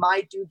doing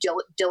my due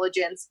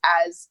diligence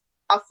as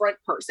a front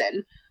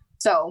person.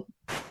 So,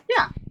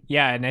 yeah.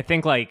 Yeah. And I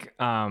think like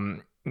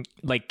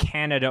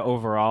Canada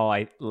overall,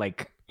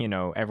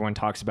 everyone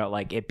talks about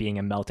like it being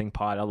a melting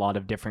pot, a lot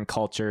of different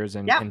cultures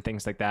and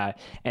things like that.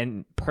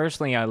 And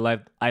personally, I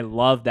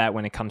love that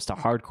when it comes to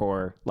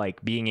hardcore,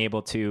 like being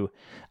able to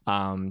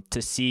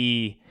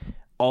see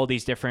all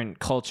these different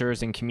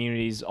cultures and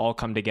communities all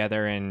come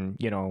together, and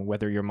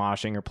whether you're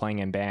moshing or playing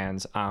in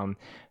bands.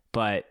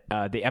 But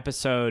the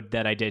episode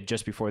that I did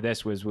just before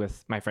this was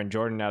with my friend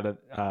Jordan out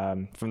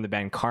of from the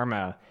band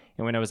Karma,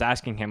 and when I was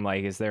asking him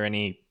like, is there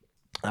any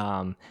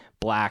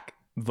Black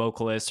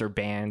vocalists or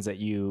bands that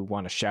you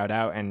want to shout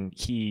out, and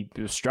he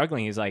was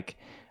struggling. He's like,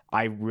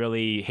 I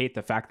really hate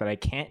the fact that I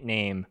can't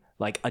name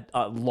like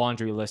a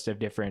laundry list of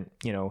different,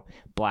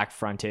 Black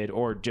fronted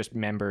or just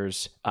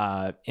members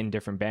in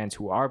different bands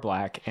who are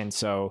Black. And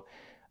so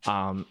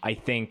I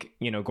think,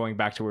 going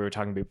back to what we were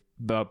talking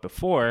about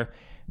before,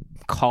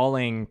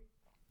 calling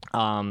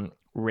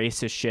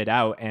racist shit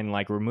out and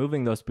like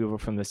removing those people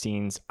from the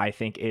scenes, I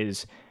think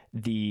is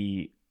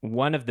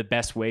one of the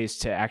best ways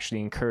to actually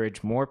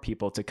encourage more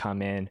people to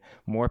come in,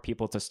 more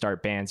people to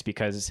start bands.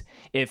 Because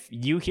if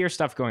you hear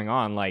stuff going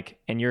on, like,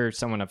 and you're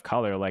someone of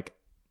color, like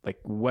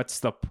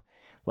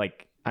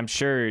I'm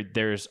sure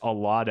there's a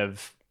lot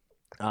of,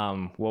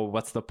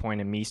 what's the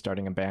point of me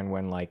starting a band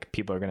when like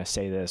people are going to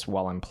say this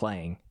while I'm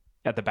playing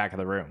at the back of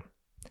the room?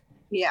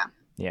 Yeah.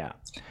 Yeah.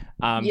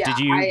 Did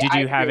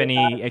you have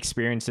any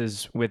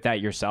experiences with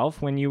that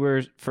yourself when you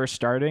were first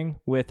starting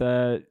with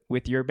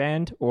your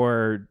band,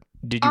 or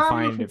did you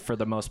find it for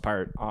the most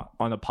part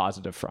on a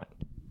positive front?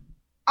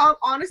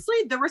 Honestly,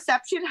 the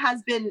reception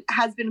has been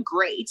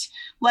great.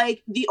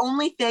 Like, the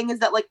only thing is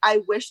that, like,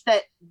 I wish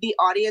that the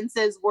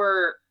audiences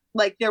were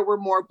like, there were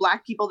more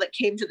Black people that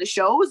came to the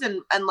shows,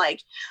 and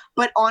like,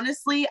 but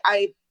honestly,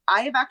 I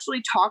have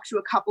actually talked to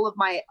a couple of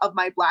my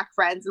Black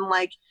friends, and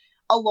like,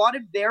 a lot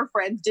of their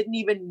friends didn't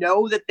even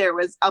know that there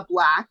was a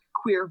Black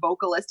queer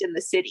vocalist in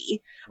the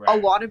city. Right. A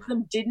lot of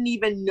them didn't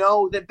even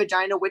know that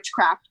Vagina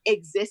Witchcraft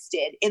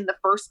existed in the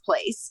first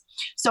place.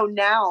 So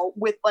now,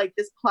 with like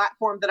this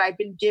platform that I've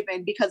been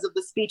given because of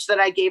the speech that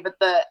I gave at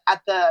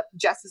the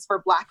Justice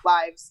for Black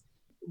Lives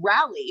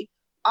rally,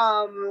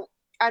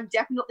 I'm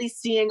definitely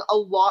seeing a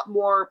lot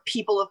more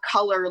people of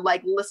color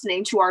like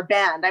listening to our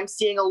band. I'm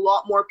seeing a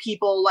lot more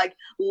people like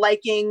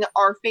liking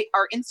our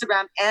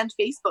Instagram and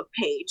Facebook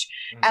page.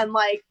 And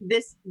like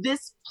this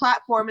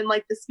platform and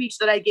like the speech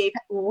that I gave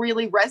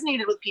really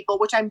resonated with people,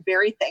 which I'm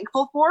very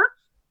thankful for.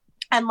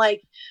 And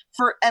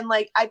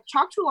I've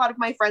talked to a lot of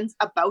my friends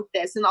about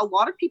this, and a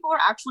lot of people are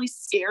actually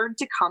scared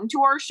to come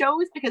to our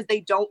shows because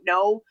they don't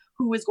know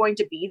who is going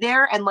to be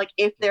there, and like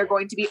if they're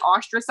going to be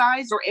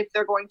ostracized or if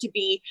they're going to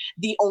be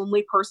the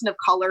only person of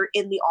color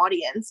in the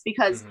audience.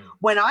 Because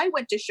when I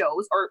went to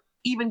shows, or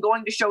even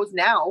going to shows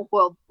now,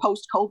 well,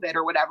 post COVID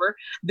or whatever,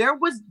 there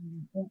was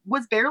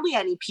barely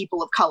any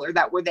people of color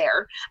that were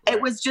there. Right.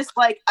 It was just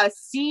like a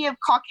sea of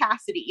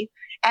caucasity,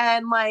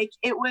 and like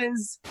it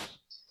was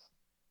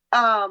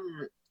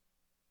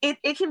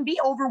it can be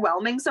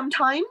overwhelming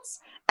sometimes.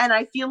 And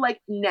I feel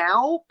like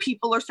now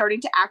people are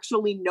starting to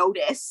actually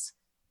notice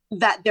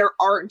that there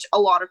aren't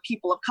a lot of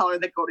people of color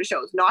that go to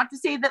shows. Not to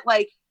say that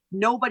like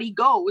nobody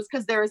goes,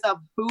 because there's a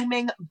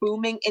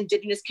booming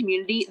Indigenous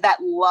community that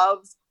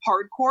loves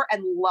hardcore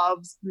and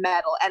loves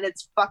metal, and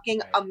it's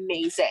fucking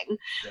amazing.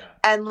 Yeah.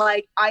 And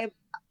like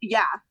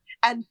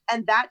and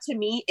that to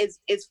me is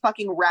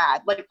fucking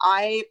rad. Like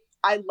I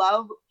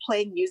love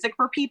playing music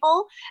for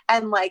people,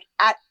 and like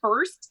at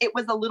first it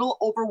was a little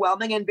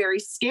overwhelming and very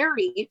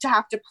scary to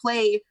have to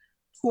play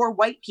for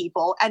white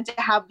people and to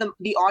have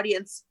the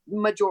audience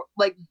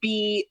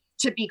be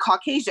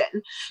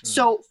Caucasian.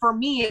 So for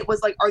me, it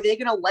was like, are they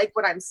gonna like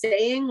what I'm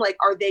saying? Like,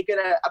 are they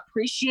gonna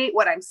appreciate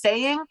what I'm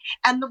saying?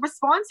 And the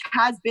response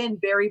has been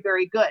very,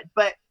 very good.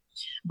 But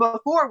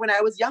before, when I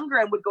was younger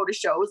and would go to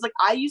shows, like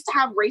I used to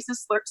have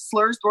racist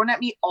slurs thrown at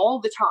me all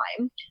the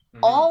time,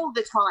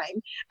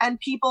 and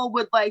people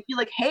would like be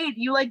like, hey,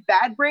 do you like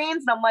Bad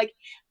Brains? And I'm like,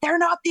 they're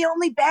not the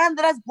only band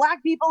that has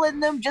Black people in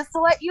them, just to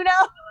let you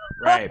know.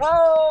 Right.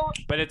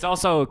 But it's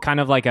also kind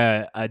of like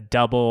a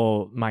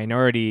double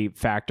minority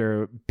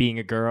factor being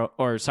a girl,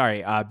 or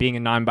being a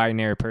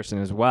non-binary person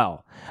as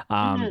well.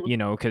 You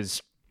know,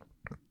 because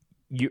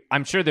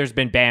I'm sure there's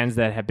been bands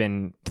that have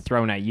been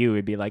thrown at you.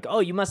 It'd be like, oh,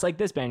 you must like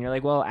this band. You're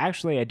like, well,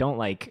 actually, I don't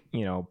like,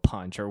 you know,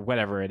 Punch or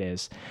whatever it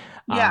is.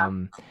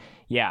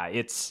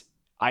 It's,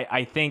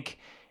 I think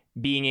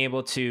being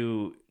able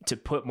to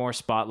put more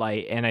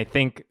spotlight, and I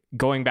think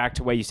going back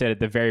to what you said at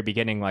the very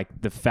beginning, like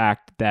the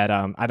fact that,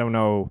 I don't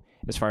know,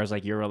 as far as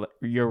like your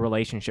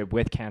relationship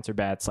with Cancer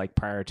Bats, like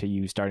prior to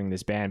you starting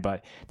this band,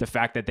 but the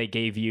fact that they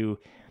gave you,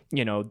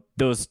 you know,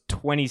 those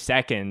 20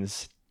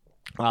 seconds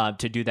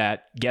to do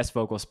that guest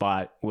vocal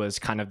spot was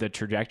kind of the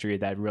trajectory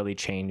that really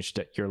changed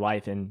your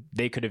life. And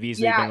they could have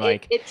easily been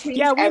like,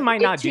 we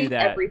might not do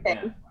that.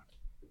 Everything.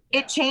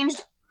 It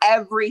changed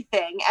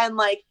everything. And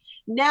like,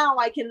 now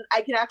I can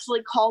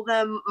actually call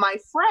them my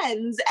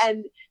friends,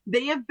 and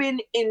they have been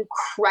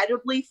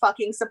incredibly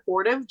fucking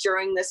supportive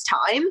during this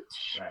time.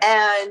 Right.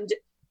 And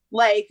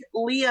like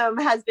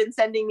Liam has been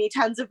sending me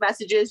tons of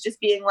messages just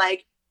being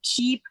like,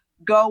 keep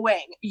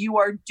going. You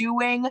are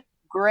doing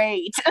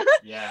great.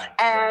 Yeah.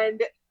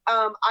 And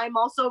I'm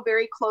also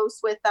very close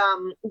with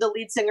the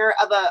lead singer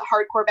of a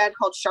hardcore band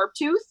called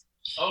Sharptooth.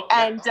 Oh,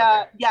 and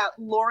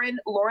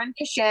Lauren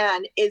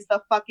Kashan is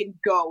the fucking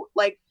goat.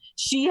 Like,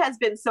 she has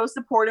been so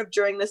supportive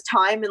during this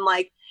time, and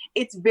like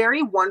it's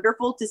very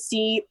wonderful to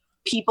see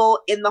people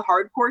in the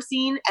hardcore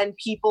scene and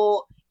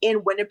people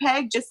in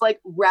Winnipeg just like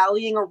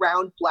rallying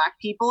around Black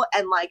people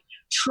and like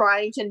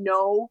trying to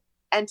know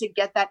and to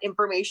get that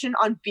information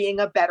on being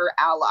a better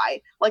ally.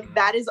 Like,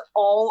 that is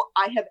all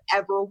I have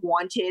ever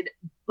wanted,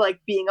 like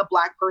being a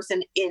Black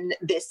person in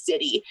this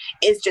city,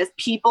 is just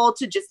people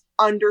to just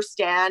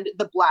understand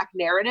the Black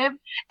narrative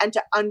and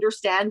to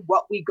understand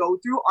what we go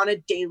through on a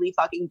daily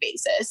fucking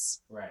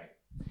basis. Right.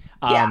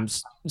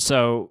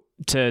 So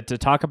to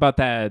talk about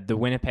the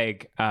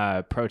Winnipeg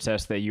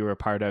protest that you were a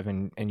part of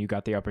and you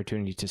got the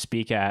opportunity to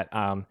speak at,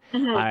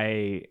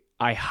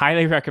 I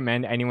highly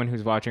recommend anyone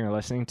who's watching or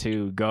listening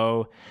to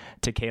go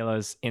to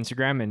Kayla's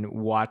Instagram and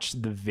watch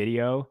the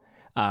video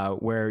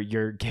where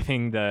you're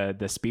giving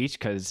the speech,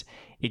 because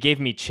it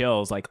gave me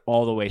chills like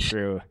all the way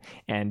through.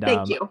 And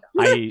thank you.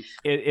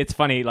 It's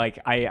funny, like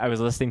I was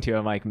listening to it,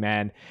 I'm like,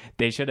 man,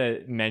 they should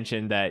have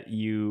mentioned that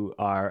you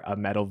are a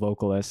metal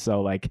vocalist,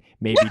 so like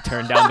maybe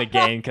turn down the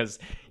gain, because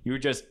you were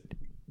just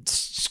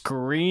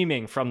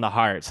screaming from the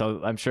heart.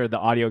 So I'm sure the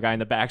audio guy in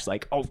the back's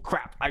like, oh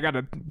crap, I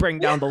gotta bring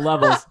down the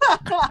levels.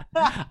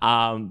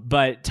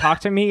 But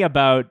talk to me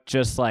about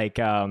just like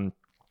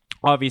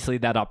obviously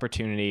that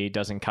opportunity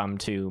doesn't come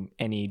to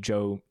any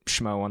Joe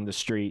Schmo on the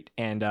street.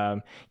 And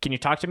can you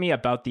talk to me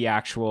about the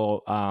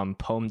actual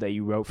poem that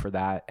you wrote for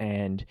that,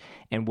 and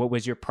what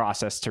was your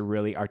process to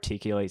really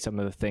articulate some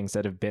of the things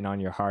that have been on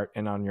your heart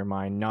and on your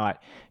mind,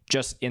 not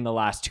just in the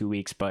last 2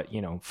 weeks, but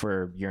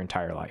for your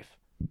entire life?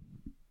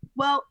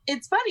 Well,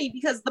 it's funny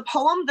because the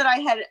poem that I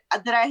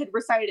had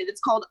recited,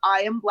 it's called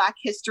 "I Am Black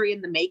History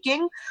in the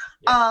Making."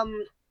 Yeah.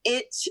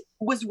 It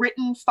was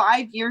written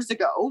 5 years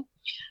ago.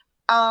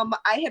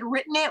 I had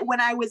written it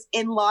when I was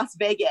in Las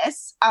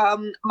Vegas.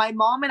 My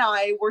mom and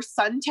I were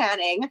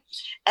suntanning,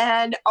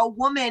 and a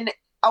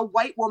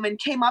white woman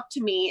came up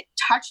to me,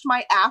 touched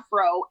my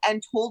afro,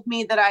 and told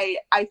me that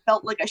I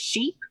felt like a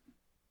sheep.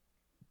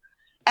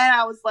 And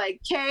I was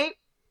like, okay,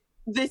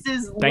 this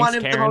is one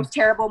of Karen. The most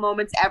terrible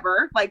moments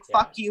ever. Like, yeah.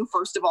 Fuck you,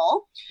 first of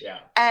all. Yeah.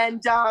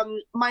 And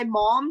my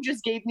mom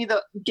just gave me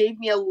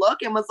a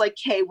look and was like,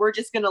 "Okay, we're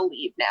just gonna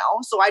leave now."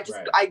 So I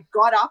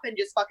got up and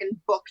just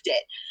fucking booked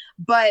it.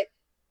 But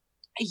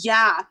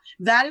yeah,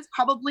 that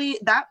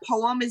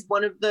poem is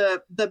one of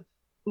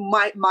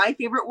my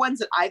favorite ones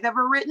that I've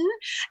ever written.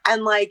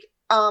 And like,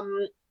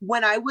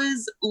 when I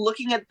was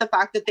looking at the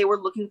fact that they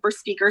were looking for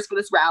speakers for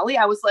this rally,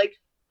 I was like,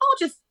 I'll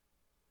just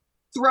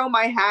throw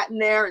my hat in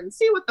there and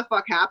see what the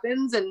fuck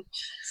happens. And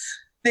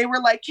they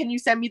were like, "Can you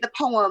send me the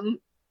poem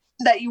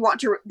that you want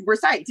to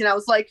recite?" And I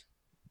was like,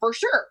 "For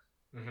sure."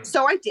 Mm-hmm.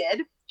 So I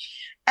did.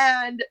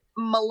 And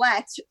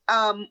Millette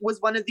was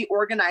one of the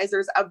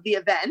organizers of the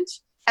event.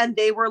 And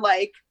they were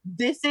like,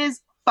 "This is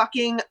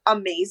fucking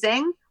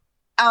amazing.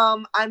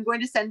 I'm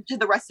going to send it to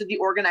the rest of the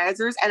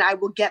organizers, and I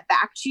will get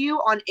back to you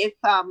on if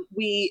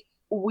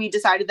we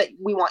decided that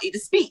we want you to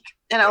speak."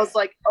 And I was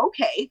like,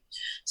 okay.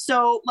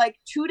 So like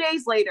 3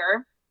 days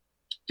later,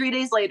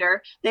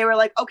 they were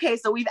like, "Okay,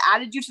 so we've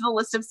added you to the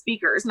list of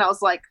speakers." And I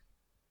was like,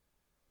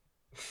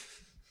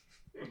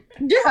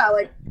 yeah,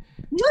 like,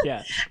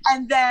 yeah.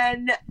 And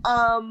then,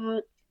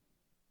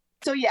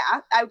 so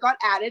yeah, I got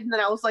added, and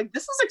then I was like,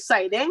 this is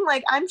exciting.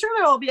 Like, I'm sure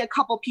there will be a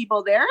couple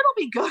people there. It'll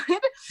be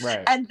good.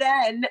 Right. And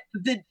then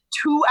the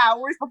 2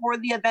 hours before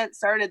the event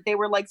started, they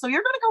were like, "So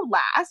you're going to go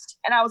last?"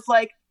 And I was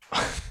like,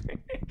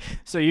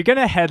 "So you're going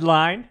to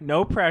headline,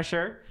 no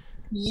pressure."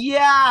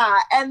 Yeah.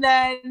 And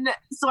then,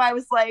 so I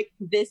was like,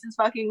 this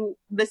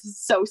is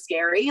so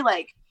scary.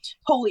 Like,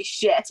 holy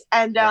shit.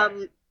 And,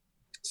 right.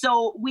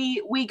 So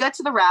we got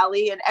to the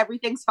rally and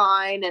everything's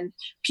fine. And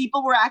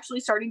people were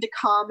actually starting to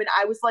come, and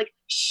I was like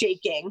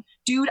shaking.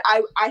 Dude,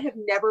 I have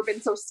never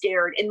been so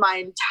scared in my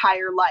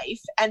entire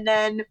life. And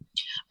then,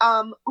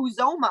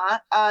 Uzoma,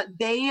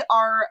 they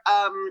are,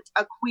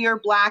 a queer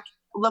Black,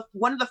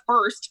 one of the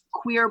first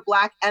queer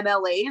Black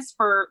MLAs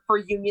for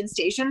Union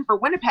Station for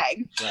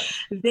Winnipeg. Right.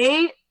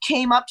 They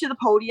came up to the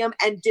podium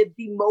and did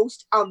the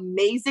most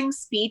amazing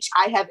speech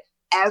I have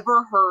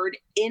ever heard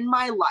in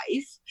my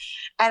life.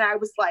 And I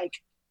was like,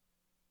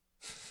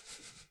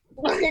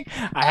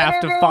 I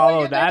have to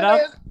follow that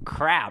up.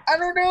 Crap. I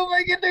don't know if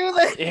I can do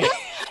this.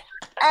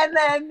 And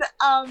then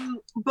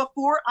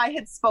before I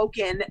had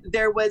spoken,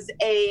 there was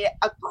a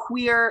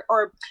queer,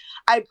 or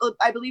I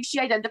believe she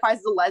identifies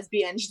as a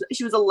lesbian.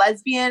 She was a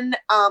lesbian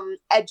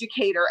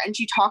educator, and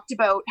she talked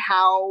about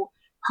how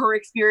her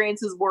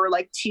experiences were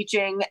like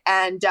teaching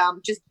and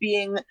just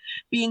being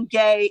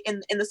gay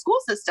in the school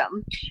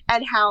system,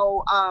 and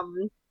how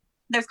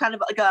there's kind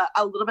of like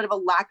a little bit of a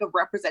lack of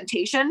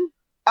representation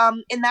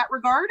in that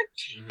regard.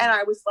 Mm-hmm. And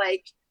I was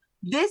like,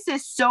 this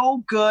is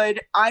so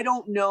good. I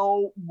don't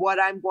know what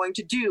I'm going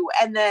to do.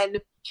 And then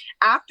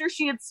after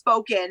she had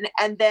spoken,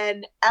 and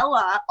then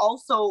Ella,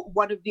 also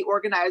one of the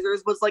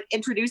organizers, was like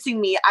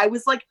introducing me, I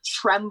was like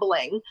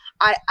trembling.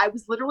 I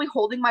was literally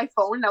holding my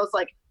phone, and I was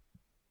like,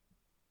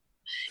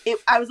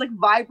 I was like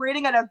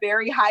vibrating at a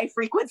very high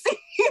frequency.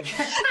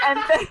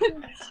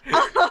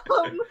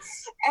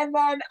 and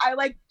then I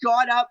like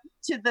got up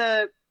to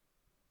the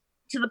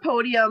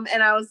podium,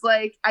 and I was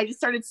like, I just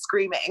started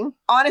screaming.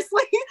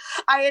 Honestly,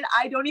 I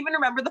don't even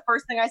remember the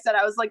first thing I said.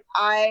 I was like,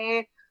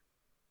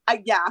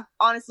 yeah,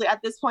 honestly, at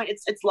this point,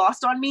 it's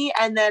lost on me.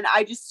 And then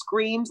I just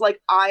screamed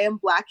like, "I am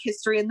Black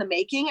History in the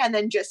Making," and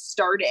then just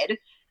started.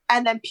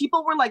 And then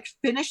people were like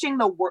finishing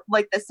the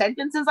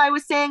sentences I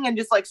was saying, and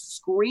just like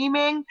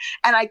screaming.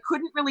 And I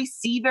couldn't really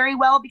see very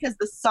well because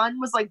the sun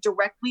was like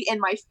directly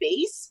in my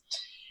face.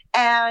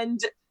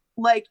 And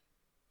like,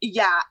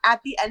 yeah,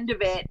 at the end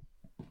of it,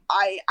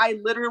 I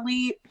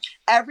literally,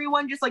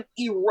 everyone just like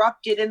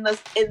erupted in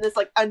this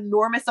like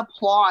enormous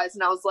applause,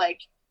 and I was like,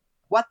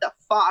 what the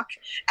fuck?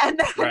 And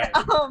then right.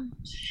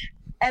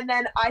 And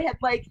then I had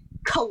like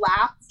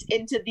collapsed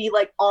into the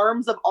like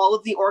arms of all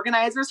of the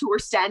organizers who were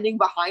standing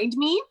behind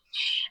me,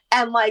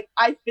 and like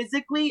I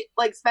physically,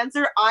 like,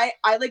 Spencer, I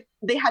like,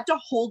 they had to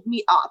hold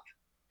me up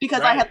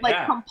because right, I had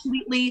like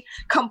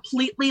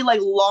completely like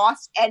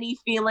lost any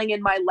feeling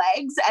in my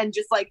legs, and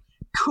just like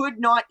could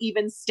not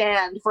even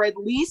stand for at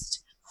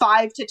least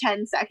 5 to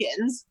 10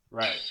 seconds.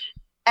 Right.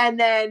 And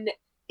then,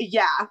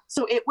 yeah,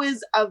 so it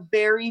was a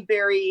very,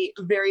 very,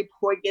 very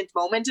poignant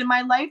moment in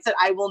my life that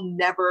I will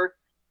never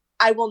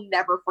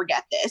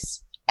forget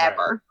this,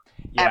 ever.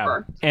 Right.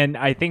 ever. And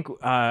I think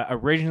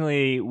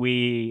originally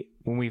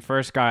when we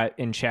first got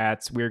in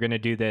chats, we were going to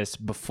do this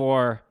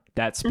before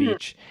that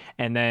speech.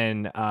 And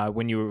then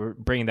when you were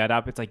bringing that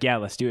up, it's like, yeah,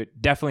 let's do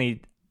it.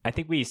 Definitely. I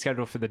think we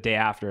scheduled for the day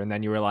after, and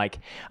then you were like,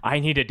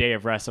 I need a day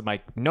of rest. I'm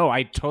like, no,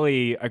 I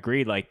totally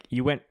agreed. Like,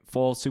 you went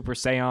full Super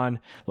Saiyan,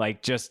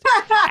 like, just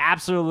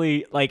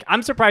absolutely, like,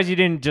 I'm surprised you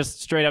didn't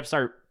just straight up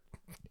start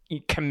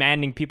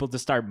commanding people to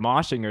start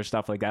moshing or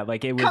stuff like that.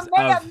 Like, it was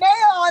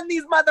on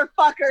these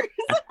motherfuckers.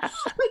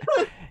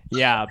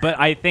 Yeah, but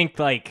I think,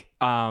 like,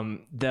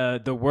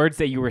 the words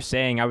that you were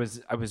saying, I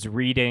was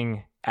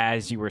reading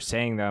as you were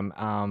saying them,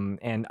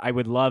 and I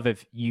would love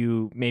if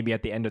you maybe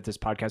at the end of this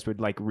podcast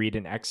would like read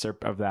an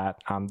excerpt of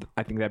that. I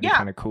think that'd be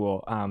kind of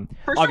cool.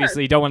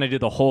 Obviously, you don't want to do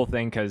the whole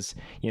thing because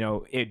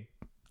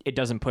it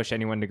doesn't push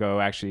anyone to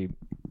go actually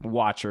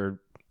watch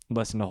or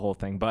listen to the whole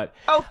thing. But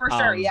for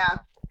sure, yeah.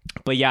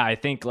 But yeah, I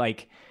think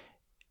like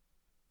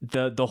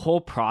the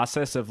whole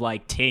process of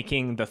like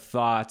taking the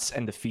thoughts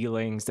and the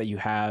feelings that you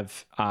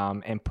have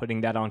and putting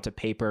that onto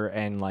paper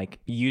and like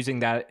using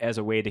that as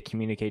a way to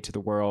communicate to the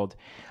world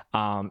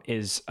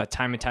is a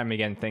time and time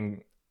again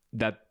thing,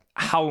 that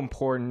how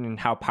important and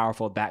how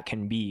powerful that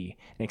can be.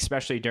 And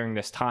especially during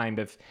this time,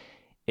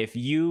 if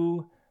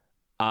you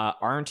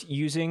aren't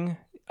using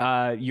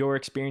your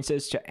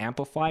experiences to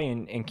amplify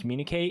and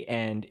communicate,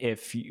 and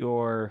if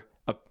you're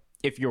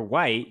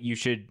white, you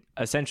should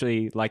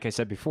essentially, like I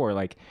said before,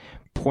 like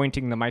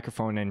pointing the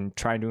microphone and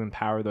trying to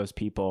empower those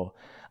people,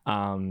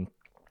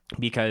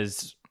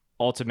 because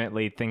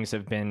ultimately things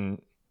have been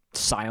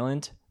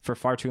silent for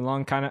far too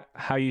long, kind of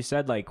how you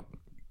said, like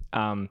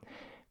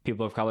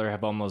people of color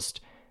have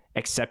almost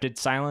accepted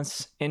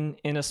silence in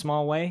a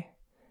small way.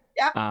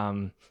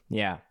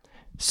 Yeah.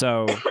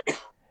 So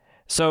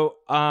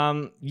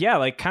yeah,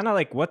 like kind of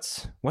like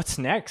what's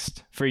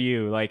next for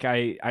you? Like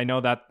I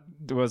know that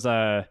was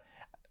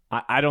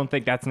I don't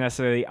think that's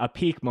necessarily a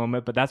peak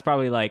moment, but that's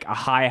probably like a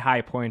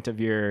high point of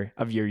your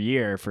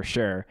year for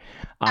sure.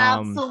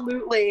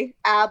 Absolutely.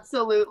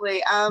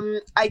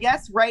 I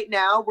guess right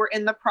now we're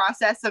in the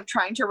process of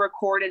trying to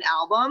record an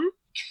album,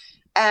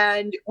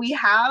 and we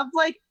have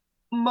like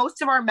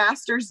most of our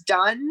masters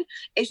done.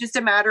 It's just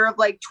a matter of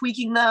like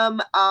tweaking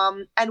them.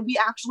 And we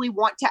actually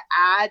want to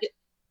add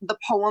the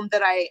poem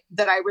that I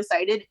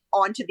recited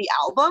onto the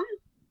album.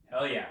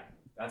 Hell yeah.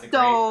 That's a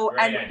great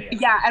idea.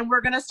 Yeah, and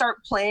we're gonna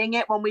start playing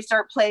it when we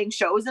start playing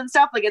shows and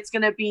stuff. Like it's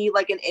gonna be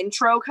like an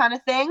intro kind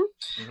of thing.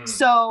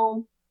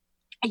 So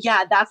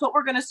yeah, that's what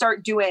we're gonna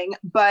start doing.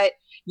 But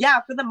yeah,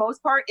 for the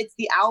most part, it's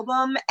the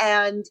album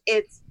and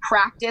it's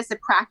practice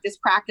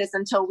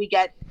until we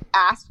get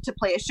asked to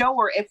play a show,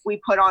 or if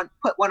we put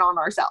one on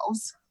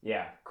ourselves.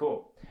 Yeah,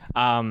 cool.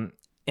 And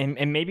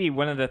maybe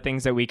one of the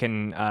things that we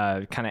can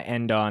kind of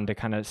end on to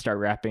kind of start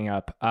wrapping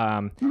up.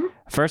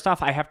 First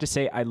off, I have to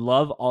say I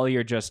love all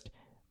your just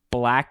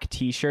black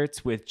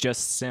t-shirts with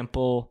just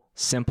simple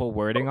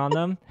wording on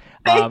them.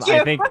 Thank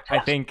you. I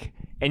think,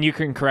 and you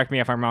can correct me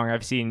if I'm wrong,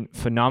 I've seen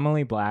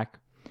Phenomenally Black,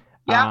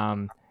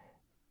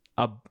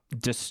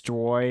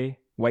 Destroy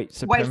White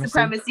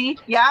Supremacy,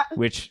 yeah,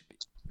 which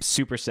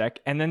super sick.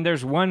 And then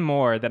there's one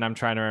more that I'm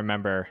trying to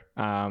remember,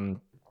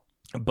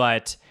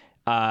 but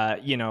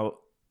I've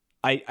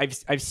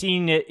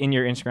seen it in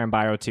your Instagram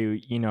bio too,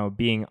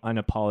 being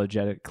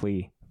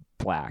unapologetically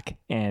black.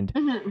 And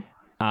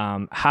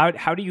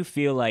how do you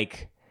feel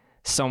like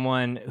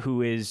someone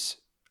who is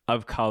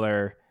of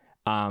color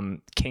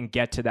can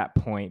get to that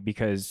point?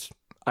 Because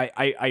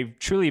I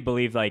truly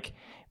believe like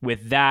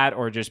with that,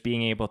 or just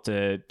being able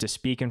to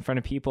speak in front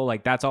of people,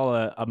 like that's all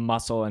a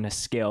muscle and a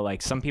skill.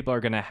 Like some people are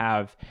going to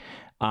have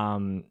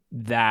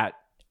that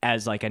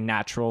as like a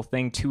natural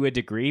thing to a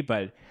degree,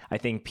 but I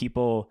think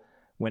people,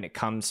 when it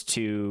comes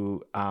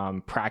to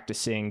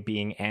practicing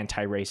being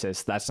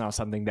anti-racist, that's not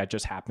something that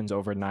just happens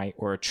overnight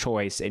or a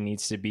choice. It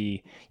needs to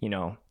be,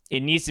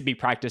 it needs to be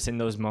practiced in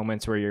those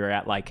moments where you're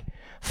at like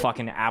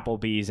fucking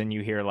Applebee's and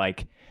you hear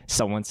like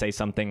someone say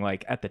something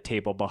like at the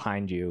table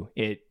behind you.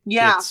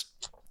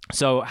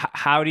 So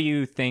how do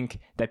you think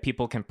that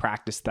people can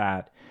practice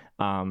that,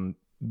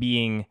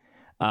 being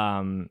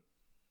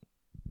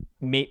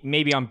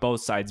maybe on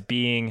both sides,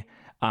 being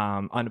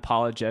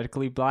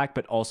unapologetically black,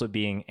 but also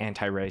being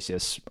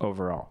anti-racist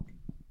overall?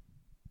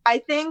 I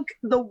think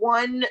the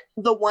one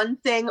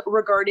thing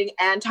regarding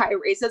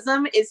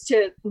anti-racism is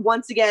to,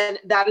 once again,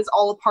 that is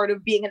all a part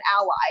of being an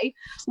ally.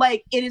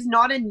 Like, it is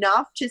not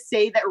enough to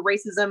say that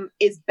racism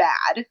is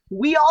bad.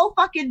 We all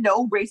fucking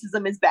know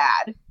racism is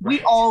bad. Right.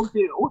 We all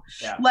do.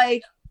 Yeah.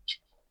 Like,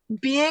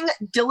 being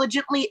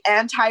diligently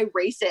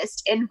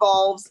anti-racist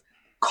involves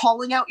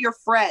calling out your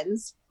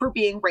friends for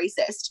being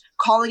racist,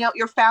 calling out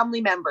your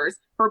family members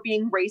for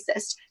being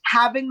racist,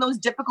 having those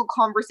difficult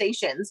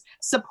conversations,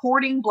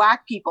 supporting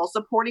Black people,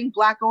 supporting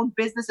Black-owned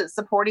businesses,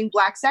 supporting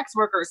Black sex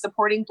workers,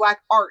 supporting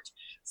Black art,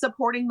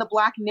 supporting the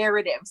Black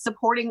narrative,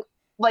 supporting,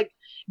 like,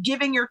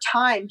 giving your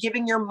time,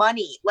 giving your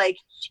money. Like,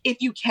 if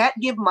you can't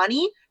give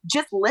money,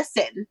 just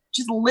listen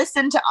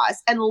to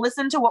us and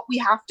listen to what we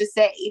have to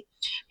say.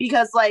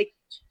 Because, like,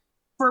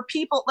 for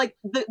people like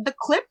the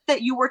clip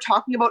that you were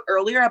talking about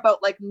earlier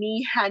about like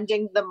me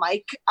handing the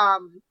mic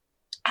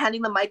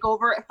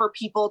over for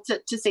people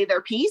to say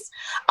their piece,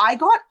 I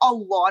got a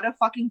lot of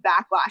fucking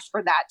backlash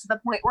for that, to the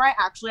point where I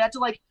actually had to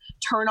like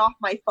turn off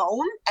my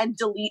phone and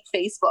delete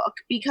Facebook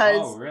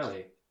because oh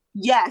really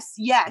yes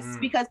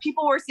because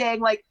people were saying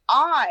like,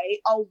 I,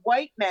 a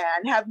white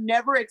man, have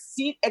never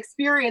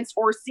experienced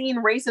or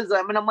seen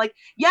racism, and I'm like,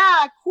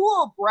 yeah,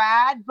 cool,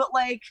 Brad, but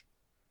like,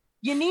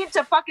 you need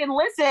to fucking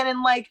listen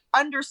and like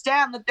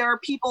understand that there are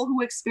people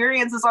who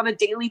experience this on a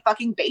daily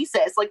fucking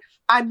basis. Like,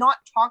 I'm not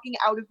talking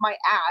out of my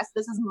ass.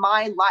 This is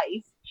my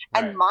life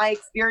and my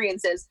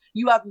experiences.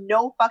 You have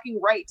no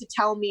fucking right to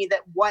tell me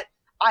that what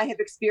I have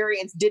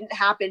experienced didn't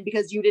happen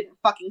because you didn't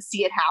fucking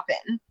see it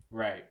happen.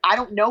 Right. I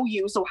don't know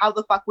you, so how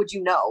the fuck would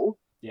you know?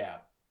 Yeah.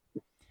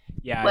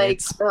 Yeah.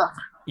 Like,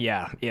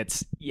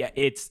 it's,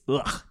 it's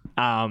ugh.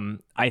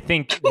 I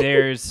think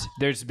there's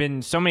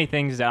been so many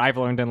things that I've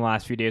learned in the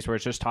last few days where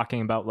it's just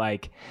talking about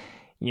like,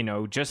 you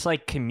know, just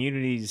like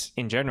communities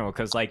in general.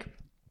 Cause like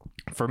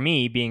for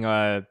me being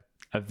a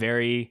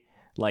very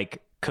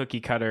like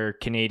cookie cutter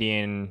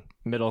Canadian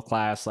middle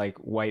class, like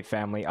white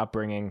family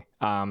upbringing,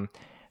 I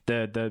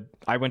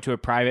went to a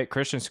private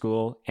Christian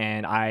school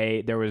and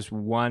there was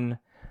one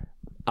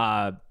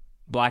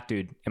black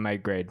dude in my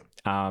grade.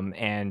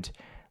 And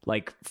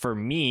like for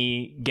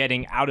me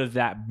getting out of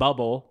that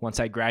bubble once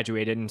I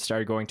graduated and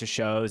started going to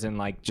shows and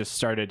like just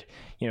started,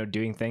 you know,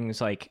 doing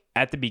things like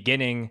at the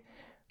beginning,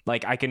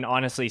 like I can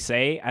honestly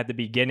say at the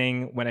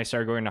beginning when I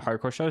started going to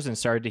hardcore shows and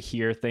started to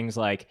hear things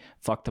like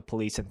fuck the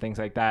police and things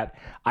like that,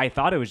 I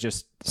thought it was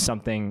just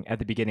something at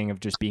the beginning of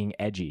just being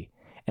edgy.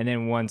 And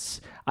then once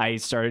I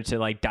started to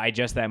like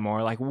digest that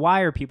more, like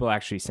why are people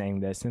actually saying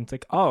this? And it's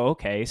like, oh,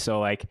 okay. So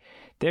like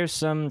there's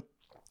some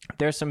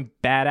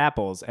bad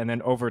apples. And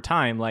then over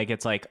time, like,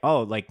 it's like,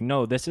 oh, like,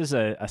 no, this is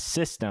a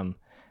system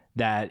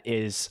that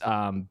is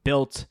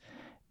built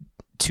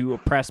to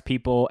oppress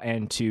people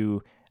and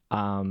to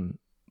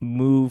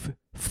move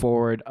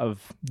forward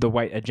of the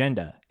white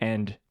agenda.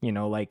 And, you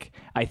know, like,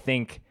 I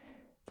think,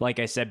 like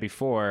I said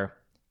before,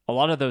 a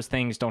lot of those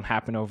things don't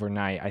happen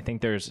overnight. I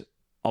think there's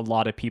a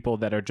lot of people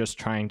that are just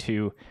trying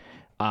to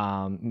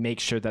make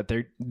sure that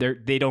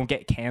they don't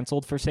get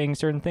canceled for saying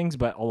certain things,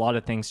 but a lot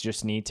of things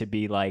just need to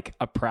be like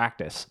a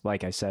practice,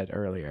 like I said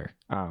earlier.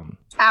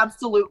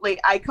 Absolutely.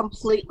 I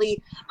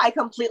completely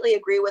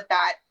agree with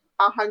that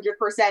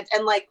 100%.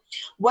 And like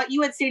what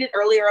you had stated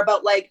earlier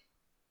about like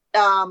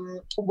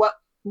what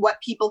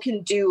people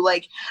can do,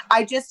 like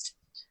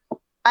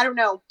I don't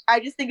know. I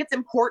just think it's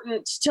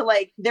important to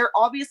like, there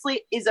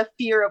obviously is a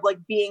fear of like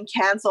being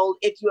canceled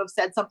if you have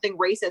said something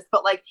racist,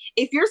 but like,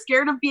 if you're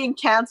scared of being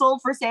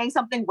canceled for saying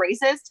something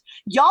racist,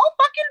 y'all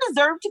fucking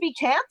deserve to be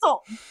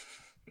canceled.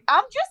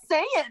 I'm just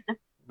saying.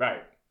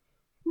 Right.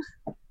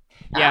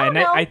 Yeah. And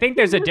I think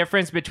there's a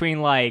difference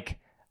between like,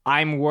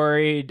 I'm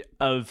worried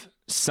of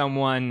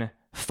someone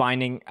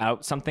finding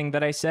out something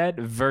that I said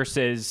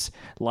versus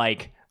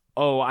like,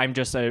 oh, I'm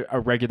just a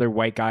regular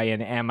white guy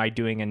and am I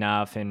doing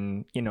enough,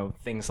 and you know,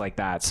 things like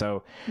that.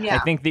 So yeah. I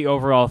think the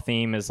overall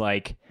theme is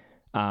like,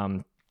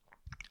 I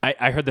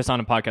heard this on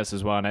a podcast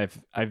as well, and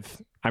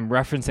I'm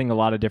referencing a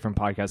lot of different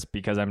podcasts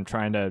because I'm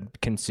trying to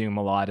consume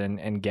a lot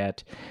and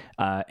get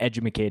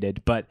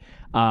educated. But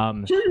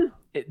someone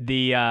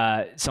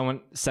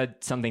said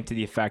something to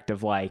the effect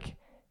of like,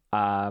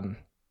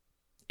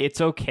 it's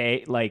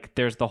okay. Like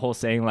there's the whole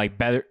saying like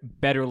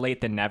better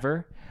late than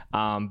never.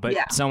 But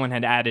someone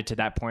had added to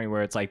that point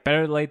where it's like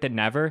better late than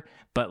never,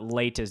 but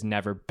late is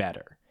never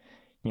better,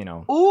 you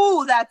know?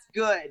 Ooh, that's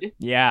good.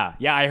 Yeah.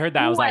 I heard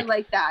that. Ooh, I was like, I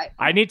like that.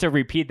 I need to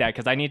repeat that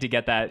because I need to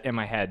get that in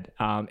my head.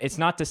 It's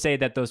not to say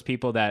that those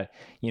people that,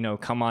 you know,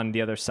 come on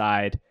the other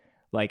side,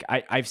 like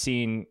I've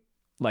seen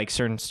like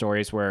certain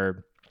stories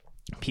where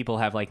people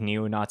have like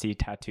neo-Nazi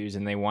tattoos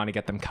and they want to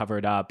get them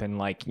covered up and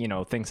like, you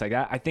know, things like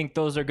that. I think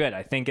those are good.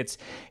 I think it's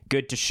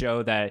good to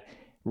show that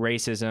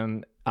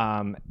racism,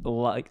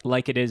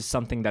 like it is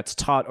something that's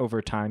taught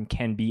over time,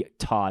 can be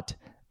taught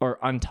or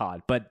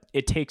untaught, but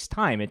it takes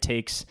time. It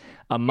takes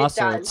a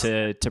muscle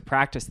to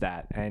practice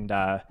that. And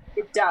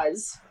it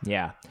does.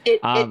 Yeah. It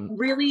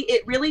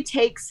really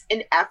takes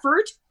an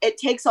effort. It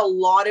takes a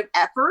lot of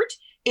effort.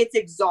 It's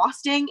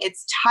exhausting.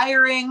 It's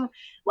tiring.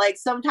 Like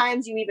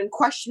sometimes you even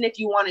question if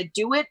you want to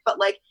do it, but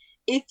like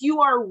if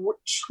you are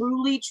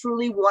truly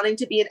wanting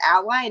to be an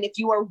ally, and if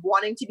you are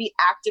wanting to be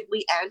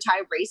actively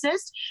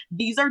anti-racist,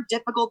 these are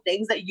difficult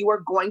things that you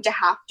are going to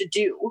have to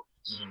do.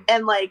 Mm-hmm.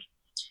 And like,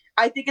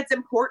 I think it's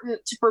important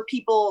for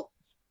people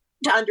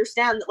to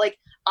understand that like,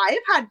 I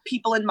have had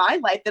people in my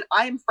life that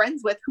I am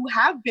friends with who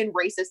have been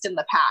racist in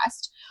the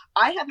past.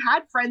 I have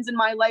had friends in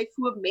my life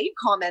who have made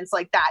comments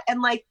like that.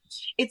 And like,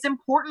 it's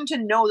important to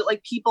know that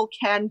like people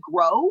can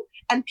grow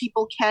and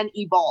people can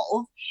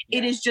evolve. Yeah.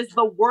 It is just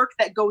the work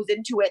that goes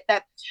into it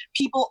that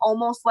people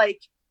almost like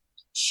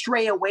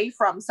stray away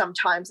from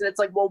sometimes. And it's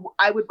like, well,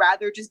 I would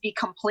rather just be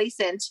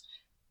complacent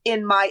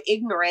in my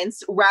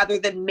ignorance rather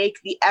than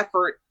make the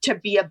effort to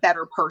be a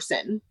better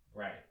person.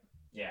 Right.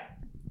 Yeah.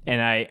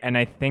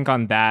 I think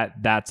on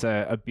that's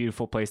a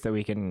beautiful place that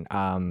we can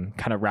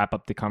kind of wrap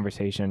up the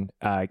conversation.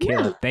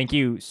 Kayla, thank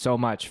you so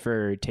much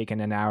for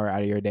taking an hour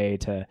out of your day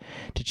to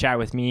chat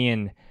with me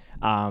and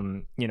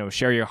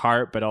share your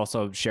heart, but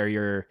also share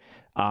your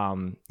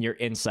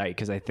insight,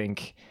 because I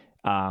think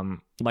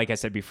like I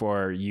said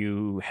before,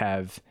 you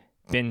have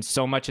been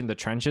so much in the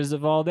trenches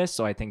of all this,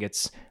 so I think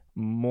it's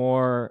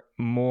more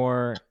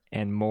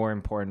and more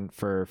important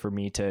for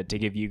me to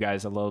give you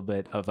guys a little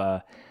bit of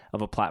a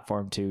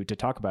platform to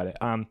talk about it.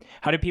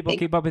 How do people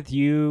keep up with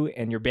you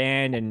and your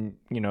band and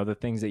the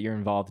things that you're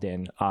involved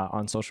in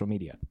on social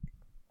media?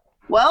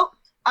 Well,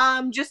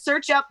 just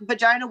search up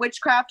Vagina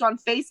Witchcraft on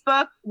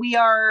Facebook. We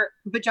are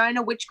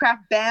Vagina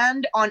Witchcraft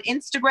Band on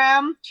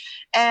Instagram,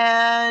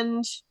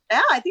 and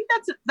yeah, I think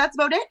that's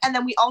about it. And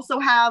then we also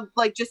have,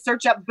 just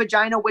search up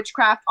Vagina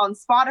Witchcraft on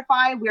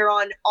Spotify. We're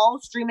on all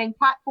streaming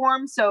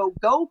platforms, so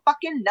go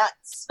fucking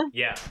nuts.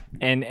 Yeah.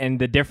 And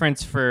the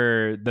difference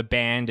for the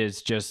band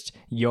is just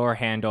your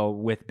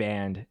handle with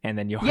band, and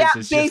then yours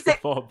is just the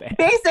full band.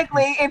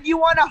 Basically, if you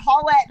want to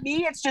holla at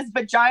me, it's just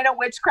Vagina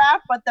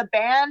Witchcraft, but the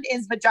band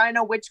is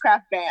Vagina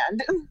Witchcraft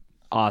Band.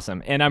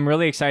 Awesome. And I'm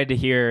really excited to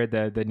hear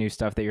the new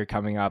stuff that you're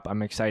coming up.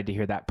 I'm excited to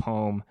hear that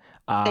poem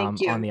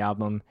on the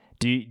album.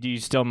 Do you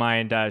still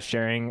mind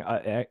sharing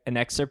an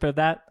excerpt of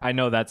that? I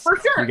know that's for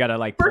sure. You gotta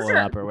pull it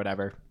up or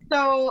whatever.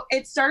 So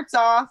it starts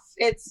off,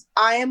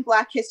 I am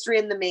Black history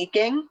in the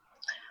making.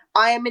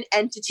 I am an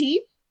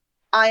entity.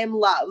 I am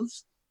love.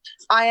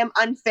 I am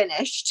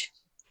unfinished.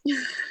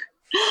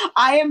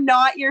 I am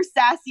not your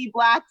sassy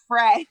Black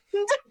friend.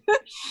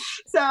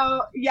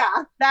 So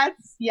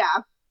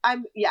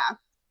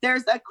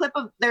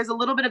there's a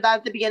little bit of that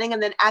at the beginning,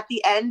 and then at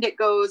the end it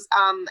goes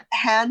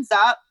hands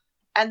up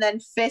and then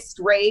fist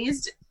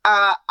raised.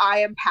 I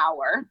am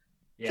power.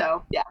 Yeah.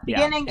 So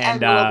beginning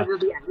and a little bit of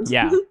the end.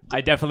 Yeah,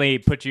 I definitely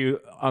put you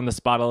on the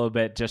spot a little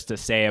bit just to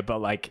say it,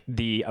 but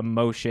the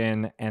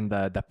emotion and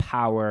the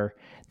power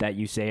that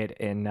you say it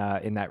in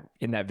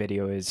that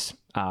video is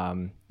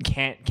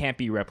can't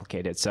be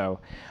replicated.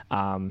 So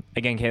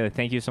again, Kayla,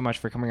 thank you so much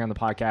for coming on the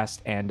podcast,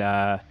 and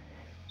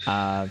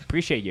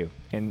appreciate you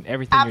and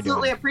everything you're doing.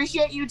 Absolutely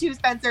appreciate you too,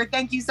 Spencer.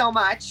 Thank you so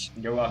much.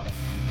 You're welcome.